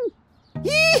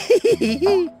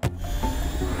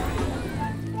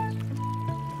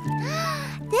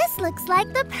 This looks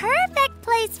like the perfect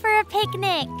place for a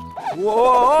picnic.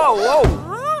 Whoa,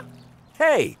 whoa!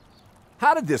 Hey,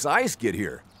 how did this ice get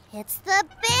here? It's the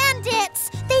bandits!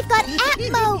 They've got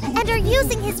Atmo and are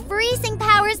using his freezing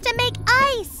powers to make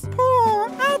ice. Poor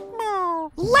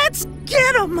Atmo! Let's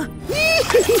get him!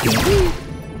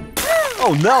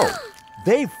 Oh no!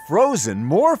 They've frozen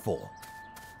Morphle.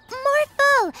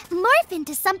 Morphle, morph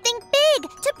into something big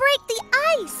to break the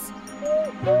ice.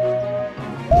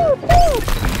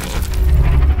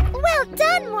 Well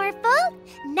done, Morphle.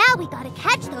 Now we gotta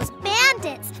catch those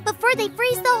bandits before they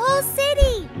freeze the whole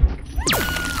city.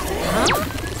 Huh?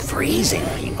 Freezing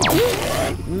people?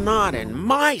 Not in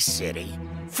my city.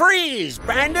 Freeze,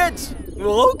 bandits!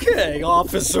 Okay,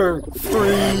 Officer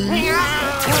Freeze.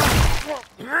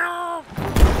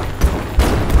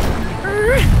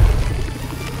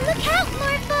 Look out,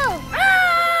 Morphle!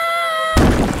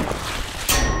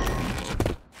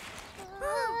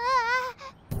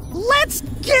 Let's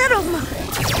get him!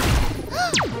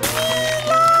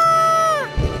 Mila!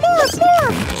 Morph,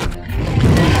 morph!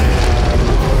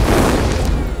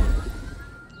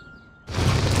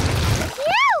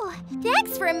 Phew!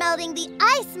 Thanks for melting the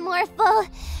ice, Morphle.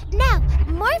 Now,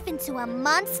 morph into a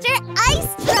monster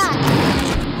ice truck.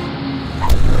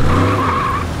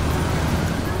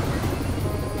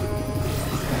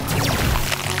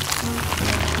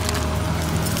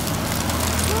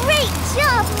 Great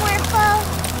job, Morphle!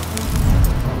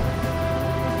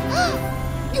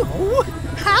 Oh,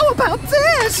 how about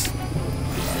this?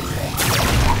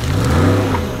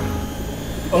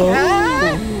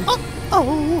 Oh.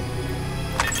 Oh.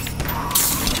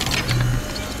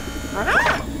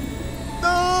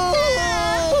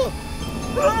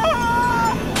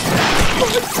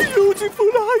 My beautiful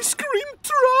ice cream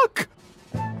truck!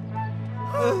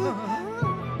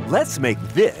 Let's make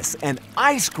this an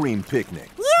ice cream picnic.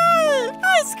 Yay!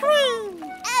 Ice cream!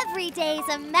 Every day's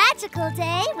a magical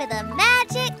day with a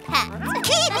magic pet.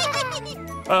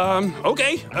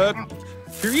 Okay.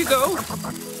 Here you go.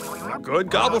 Good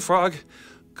gobble frog.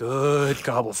 Good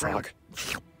gobble frog.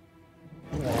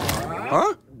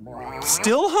 Huh?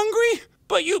 Still hungry?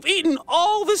 But you've eaten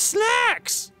all the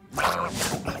snacks!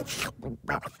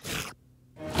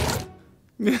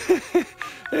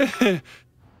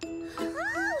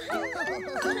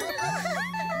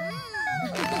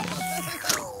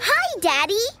 Hi,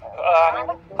 Daddy.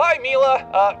 Hi, Mila.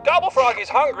 Gobble Frog is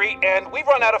hungry, and we've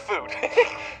run out of food.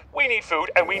 We need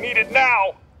food, and we need it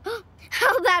now.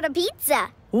 How about a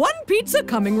pizza? One pizza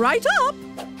coming right up.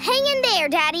 Hang in there,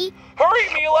 Daddy. Hurry,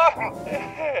 Mila.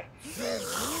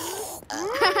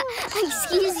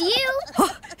 Excuse you.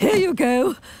 Here you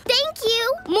go. Thank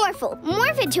you. Morphle,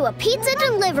 morph into a pizza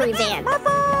delivery van.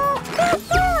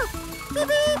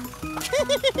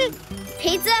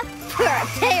 Pizza,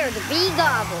 prepare to be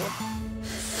gobbled.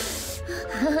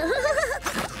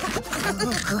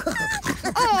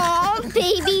 Aw,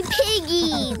 baby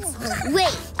piggies.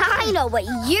 Wait, I know what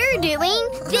you're doing.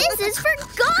 This is for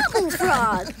Gobble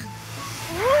Frog.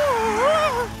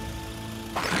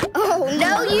 Oh,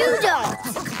 no, you don't.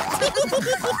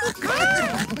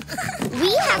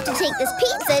 We have to take this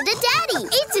pizza to Daddy.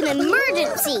 It's an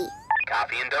emergency.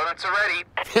 Coffee and donuts are ready.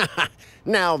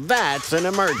 Now that's an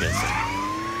emergency.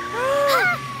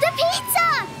 The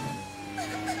pizza!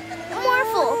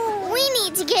 Morphle, we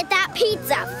need to get that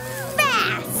pizza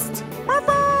fast.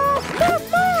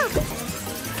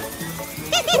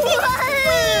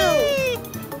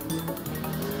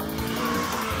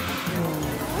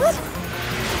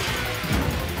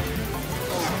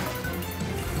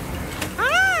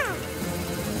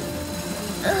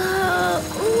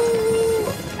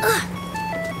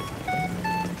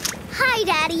 Hi,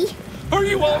 Daddy. Are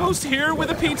you almost here with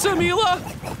the pizza, Mila?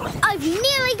 I've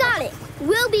nearly got it.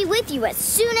 We'll be with you as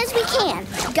soon as we can.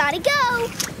 Gotta go.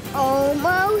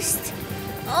 Almost.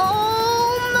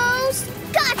 Almost.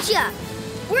 Gotcha.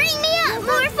 Bring me up,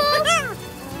 Morphle.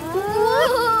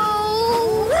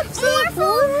 Whoa.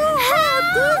 Morphle, help.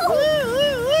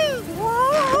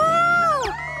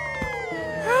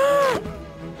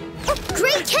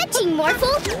 Great catching,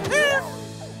 Morphle.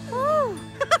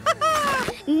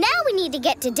 Now we need to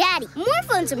get to Daddy.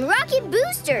 Morphle and some rocket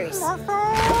boosters.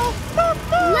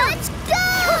 Let's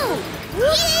go!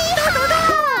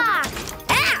 Yeehaw!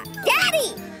 Ah,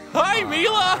 Daddy! Hi,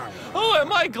 Mila. Oh,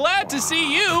 am I glad to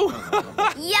see you.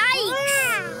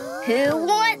 Yikes! Who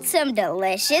wants some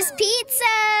delicious pizza?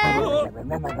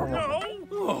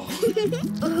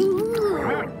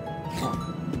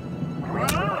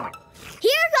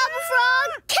 Here, Gobble Frog,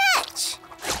 catch!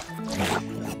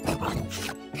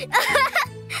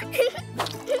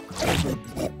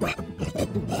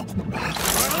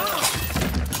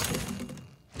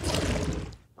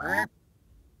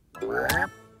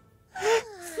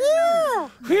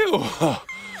 Phew.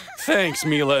 Thanks,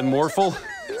 Mila and Morphle.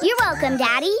 You're welcome,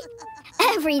 Daddy.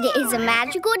 Every day is a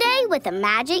magical day with a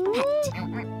magic pet.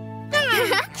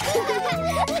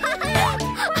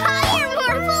 Higher,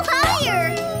 Morphle,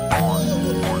 higher!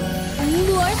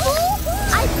 Morphle?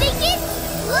 I think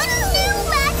it's a new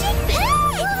magic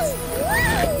pet!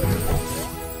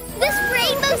 This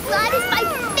rainbow slide is my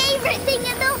favorite thing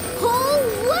in the whole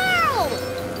world!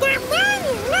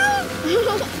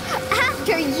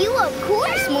 After you, of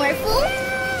course, Morphle.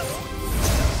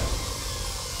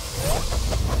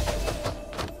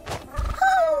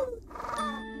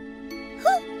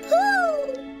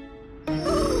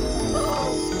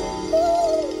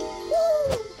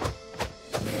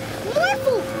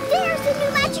 Morphle, there's the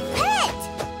new magic pet!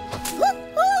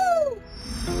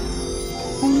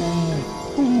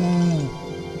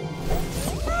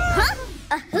 Huh?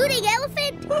 A hooting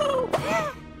elephant?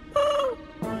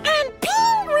 And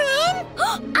penguin!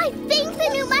 I think the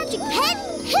new magic pet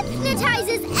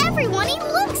hypnotizes everyone he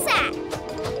looks at!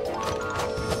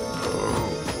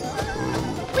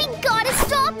 We gotta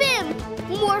stop him!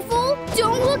 Morphle,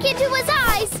 don't look into his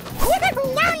eyes!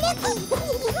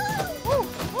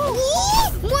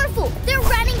 Morphle, they're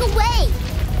running away!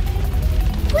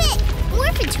 Quick,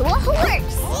 morph into a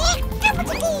horse!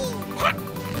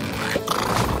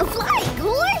 A flying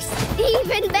horse?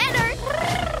 Even better!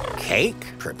 cake,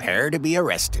 prepare to be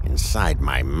arrested inside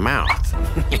my mouth.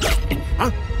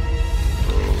 Huh?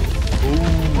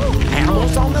 Ooh,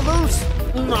 animals on the loose?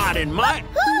 Not in my...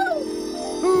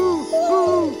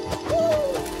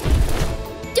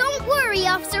 Don't worry,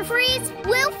 Officer Freeze.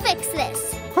 We'll fix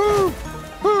this.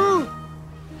 Whoa!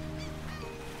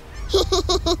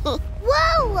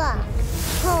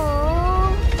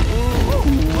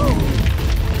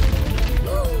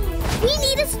 We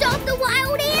need to stop the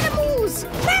wild animals.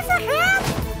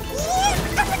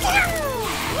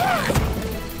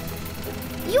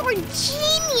 You're a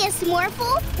genius,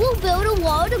 Morphle. We'll build a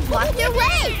wall to block their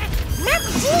way.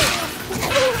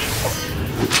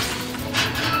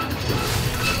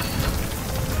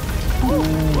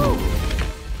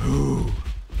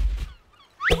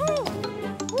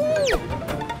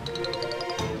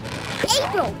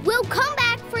 April, we'll come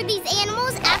back for these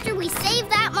animals after we save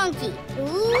that monkey.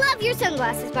 Love your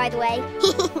sunglasses, by the way.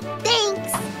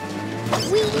 Thanks.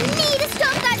 We need to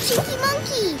stop that cheeky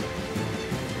monkey.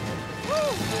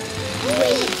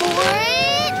 Wait for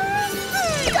it.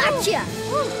 Gotcha.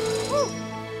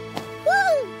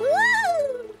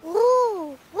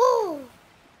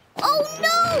 Oh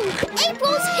no!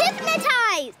 April's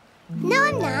hypnotized. No,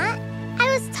 I'm not. I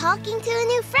was talking to a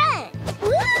new friend.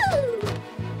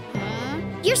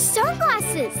 Your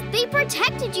sunglasses! They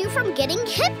protected you from getting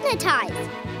hypnotized.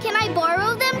 Can I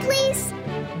borrow them, please?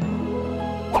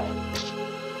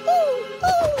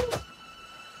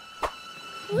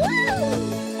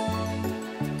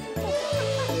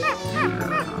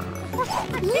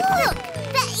 Look!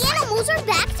 The animals are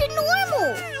back to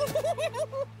normal.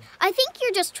 I think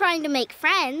you're just trying to make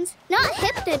friends, not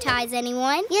hypnotize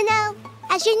anyone. You know,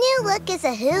 as your new look is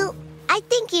a hoot, I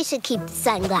think you should keep the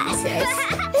sunglasses.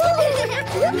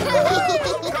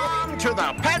 Welcome to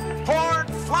the Pet Port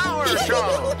Flower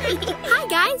Show. Hi,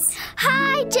 guys.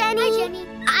 Hi, Jenny. Hi, Jenny.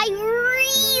 I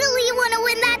really want to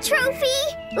win that trophy.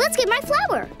 Let's get my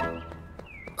flower.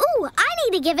 Ooh, I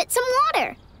need to give it some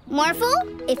water.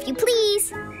 Morphle, if you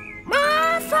please.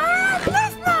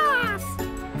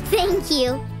 Thank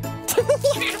you.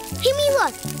 Hey,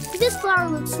 Mila, this flower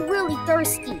looks really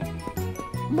thirsty.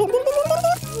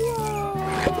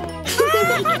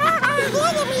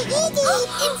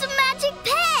 It's a magic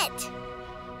pet!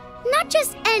 Not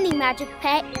just any magic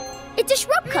pet. It's a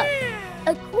shrub cup.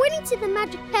 According to the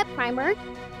magic pet primer,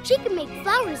 she can make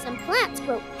flowers and plants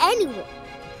grow anywhere.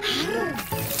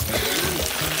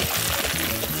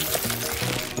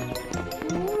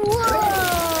 Whoa!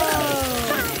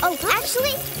 Oh,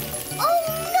 actually, oh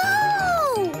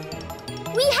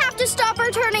no! We have to stop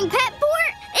her turning pet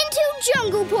port into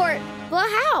jungle port. Well,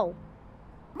 how?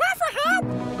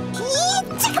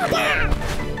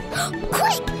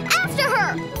 Quick, after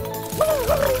her!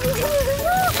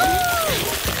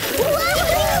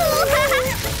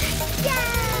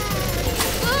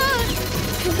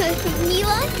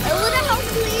 Mila, a little help,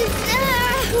 please.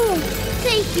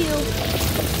 Thank you.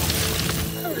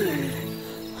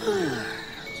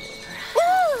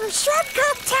 Ooh, Shrub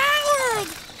Cup tired.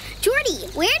 Jordy,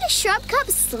 where does Shrub Cup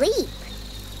sleep?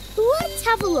 Let's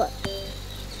have a look.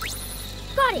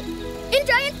 Got it. In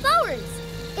giant flowers.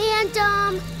 And,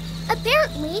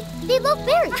 apparently, they love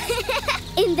berries.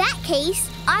 In that case,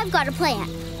 I've got a plan.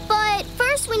 But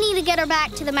first, we need to get her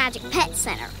back to the Magic Pet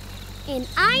Center. And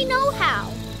I know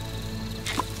how.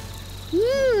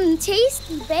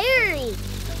 Tasty berry.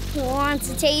 Who wants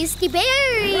a tasty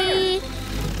berry?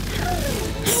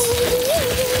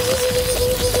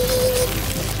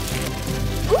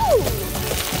 Ooh!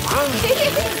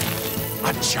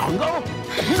 A jungle?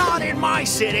 Not in my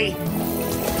city.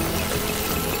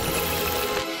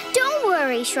 Don't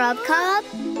worry, Shrub Cup.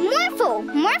 Morphle,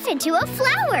 morph into a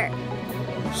flower.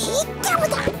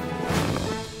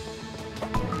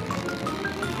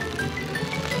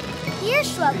 Here,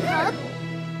 Shrub Cup.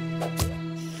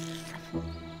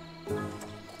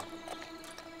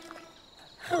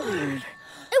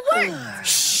 It worked.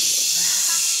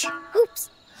 Shh. Oops.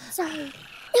 Sorry.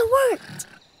 It worked.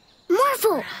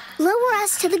 Morphle, lower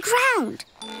us to the ground.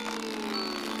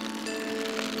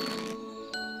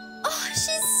 Oh,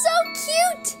 she's so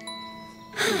cute.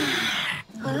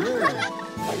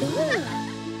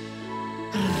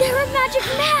 They're a magic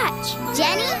match.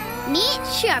 Jenny, meet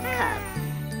Shrub Cup.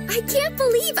 I can't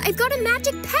believe I've got a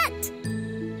magic pet.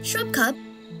 Shrub Cup,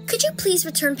 could you please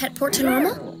return pet port to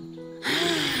normal?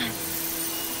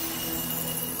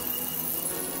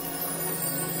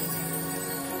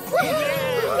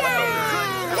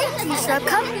 Thank you, Shrub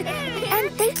Cup.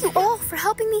 And thank you all for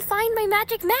helping me find my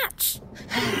magic match.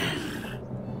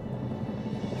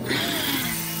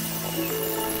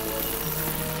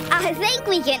 I think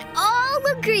we can all all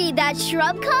agree that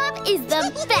Shrub Cub is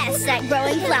the best at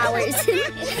growing flowers.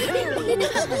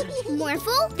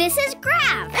 Morphle, this is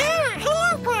Grav.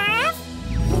 Hello, Grav.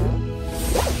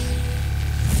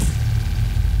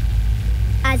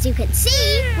 As you can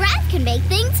see, Grav can make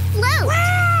things float.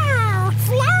 Wow,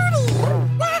 floaty.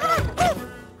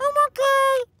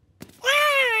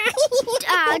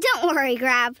 Oh, don't worry,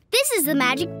 Grav. This is the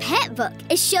Magic Pet book.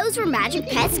 It shows where magic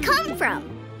pets come from.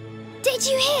 Did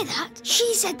you hear that?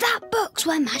 She said that book's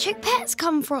where magic pets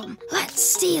come from. Let's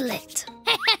steal it.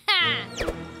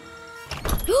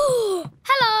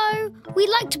 Hello! We'd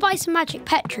like to buy some magic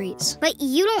pet treats. But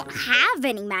you don't have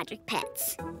any magic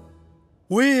pets.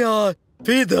 We,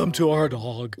 feed them to our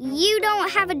dog. You don't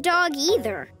have a dog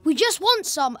either. We just want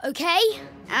some, okay?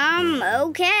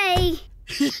 Okay.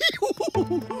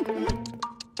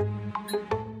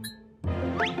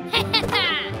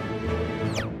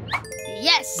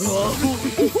 Yes!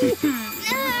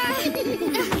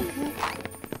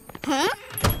 Huh?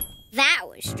 That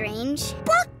was strange.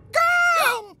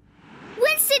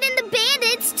 Winston and the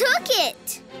bandits took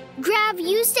it. Grav,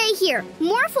 you stay here.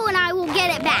 Morphle and I will get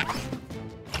it back.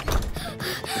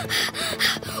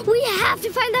 We have to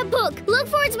find that book. Look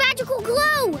for its magical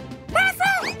glow.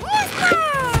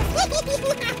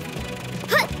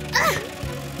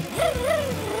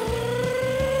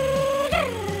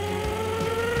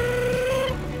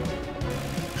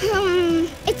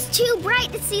 It's too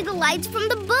bright to see the lights from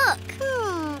the book.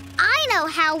 I know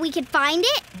how we could find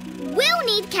it. We'll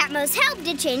need Catmo's help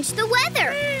to change the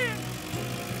weather.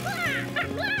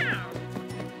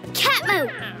 Catmo,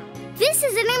 this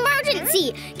is an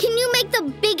emergency. Can you make the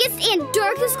biggest and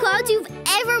darkest clouds you've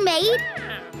ever made?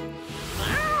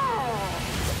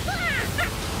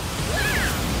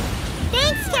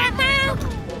 Thanks, Catmo.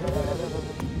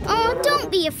 Oh,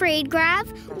 don't be afraid,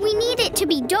 Grav. We need it to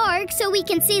be dark so we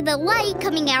can see the light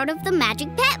coming out of the Magic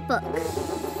Pet book.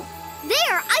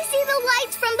 There, I see the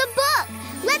lights from the book.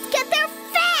 Let's get there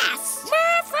fast.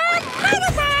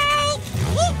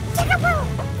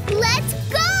 Let's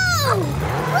go!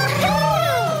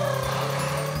 Woohoo!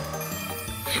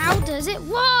 How does it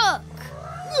work?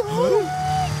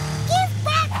 Give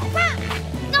back rock.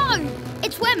 No!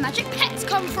 It's where magic pets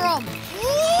come from.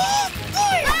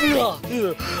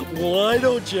 Why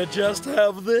don't you just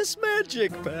have this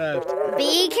magic pet?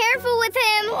 Be careful with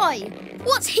him. Why?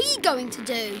 What's he going to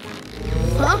do?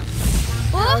 Huh?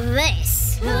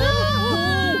 This. Get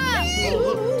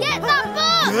that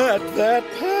book! Get that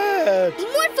pet!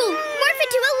 Morphle, morph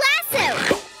into a lasso!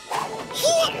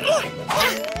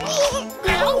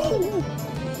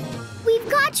 We've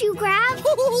got you, Grav.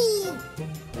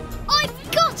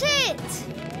 I've got it!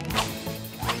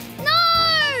 No!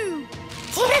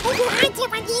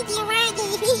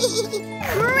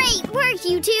 Great work,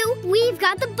 you two. We've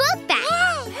got the book back.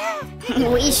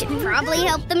 We should probably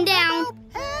help them down.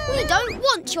 We don't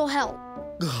want your help.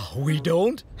 We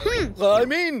don't? I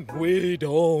mean, we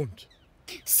don't.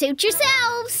 Suit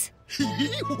yourselves.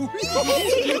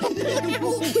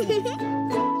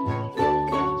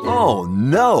 Oh,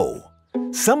 no!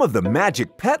 Some of the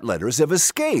magic pet letters have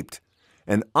escaped,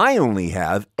 and I only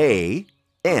have A,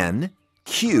 N,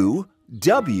 Q,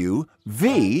 W,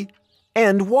 V,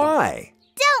 and Y.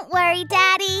 Don't worry,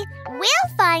 Daddy. We'll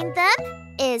find them.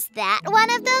 Is that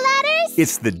one of the letters?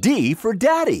 It's the D for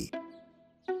Daddy.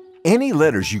 Any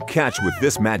letters you catch with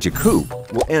this magic hoop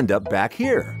will end up back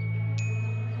here.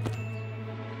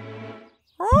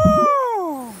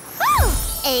 Oh!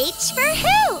 H for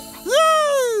hoop.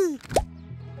 Yay!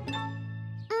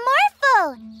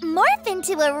 Morphle, morph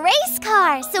into a race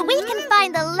car so we can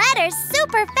find the letters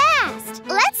super fast.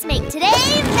 Let's make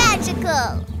today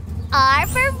magical. R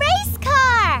for race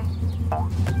car.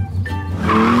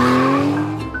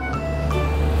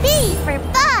 B for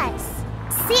bus.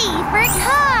 C for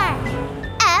car.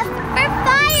 F for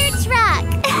fire truck.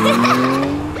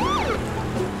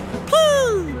 P.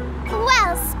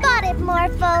 Well spotted,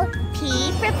 Morphle. P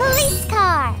for police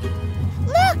car.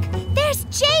 Look, there's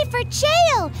J for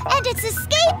jail, and it's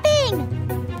escaping.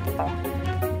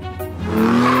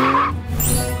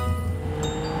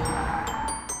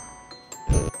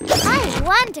 I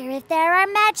wonder if there are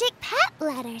magic pet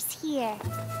letters here.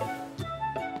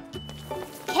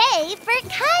 K for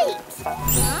kite.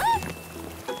 Huh?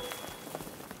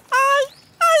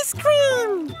 Ice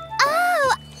cream.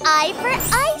 Oh, I for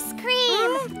ice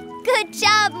cream. Good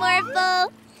job,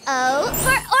 Morphle. O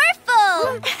for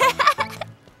Orphle.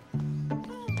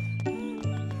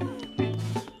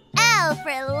 L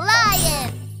for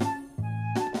lion.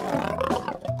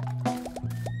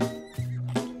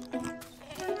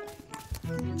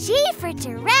 G for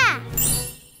giraffe.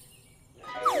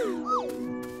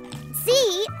 Z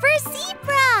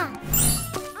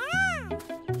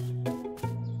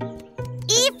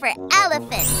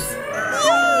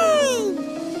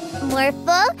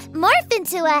Morphle. Morph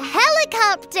into a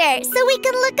helicopter so we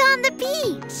can look on the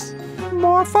beach.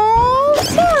 Morphle!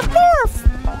 Morph, morph!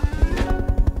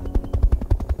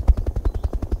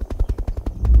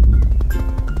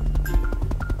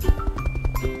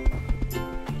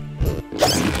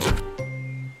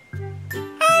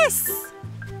 S.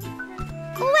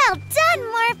 Well done,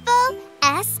 Morphle.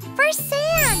 S for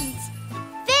sand.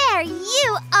 There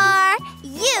you are.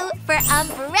 U for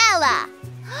umbrella.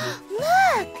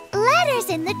 Look, letters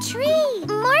in the tree.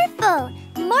 Morphle,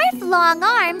 morph long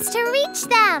arms to reach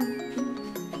them.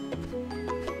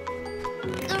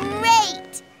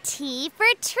 Great. T for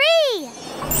tree.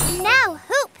 Now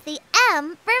hoop the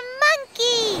M for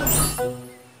monkey.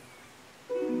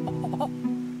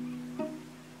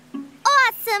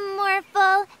 Awesome,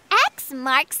 Morphle. X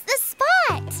marks the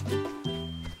spot.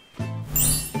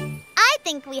 I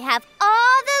think we have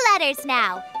all the letters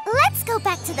now. Let's go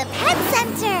back to the pet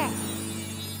center.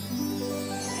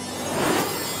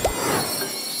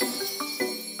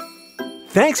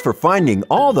 Thanks for finding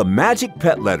all the magic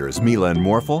pet letters, Mila and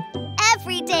Morphle.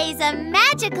 Every day's a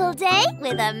magical day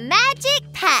with a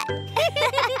magic pet.